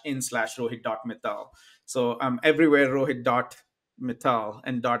 linkedin.com/in/Rohit.Mittal. So I'm everywhere Rohit.Mittal,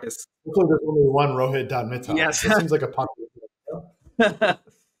 and dot is Hopefully there's only one Rohit.Mittal. yes. That seems like a popular.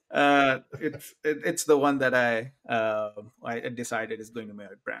 It's the one that I decided is going to be my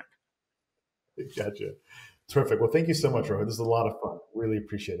brand. Gotcha. Terrific. Well, thank you so much, Rohit. This is a lot of fun. Really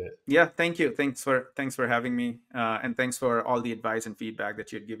appreciate it. Yeah, thank you. Thanks for having me, and thanks for all the advice and feedback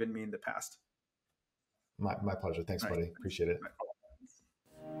that you'd given me in the past. My pleasure. Thanks, All right. buddy. Appreciate it. Bye.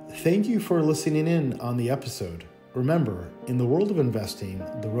 Thank you for listening in on the episode. Remember, in the world of investing,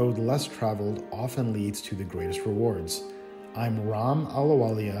 the road less traveled often leads to the greatest rewards. I'm Ram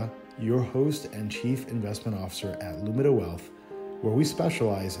Ahluwalia, your host and Chief Investment Officer at Lumida Wealth, where we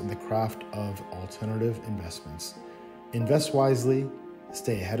specialize in the craft of alternative investments. Invest wisely,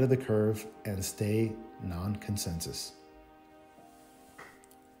 stay ahead of the curve, and stay non-consensus.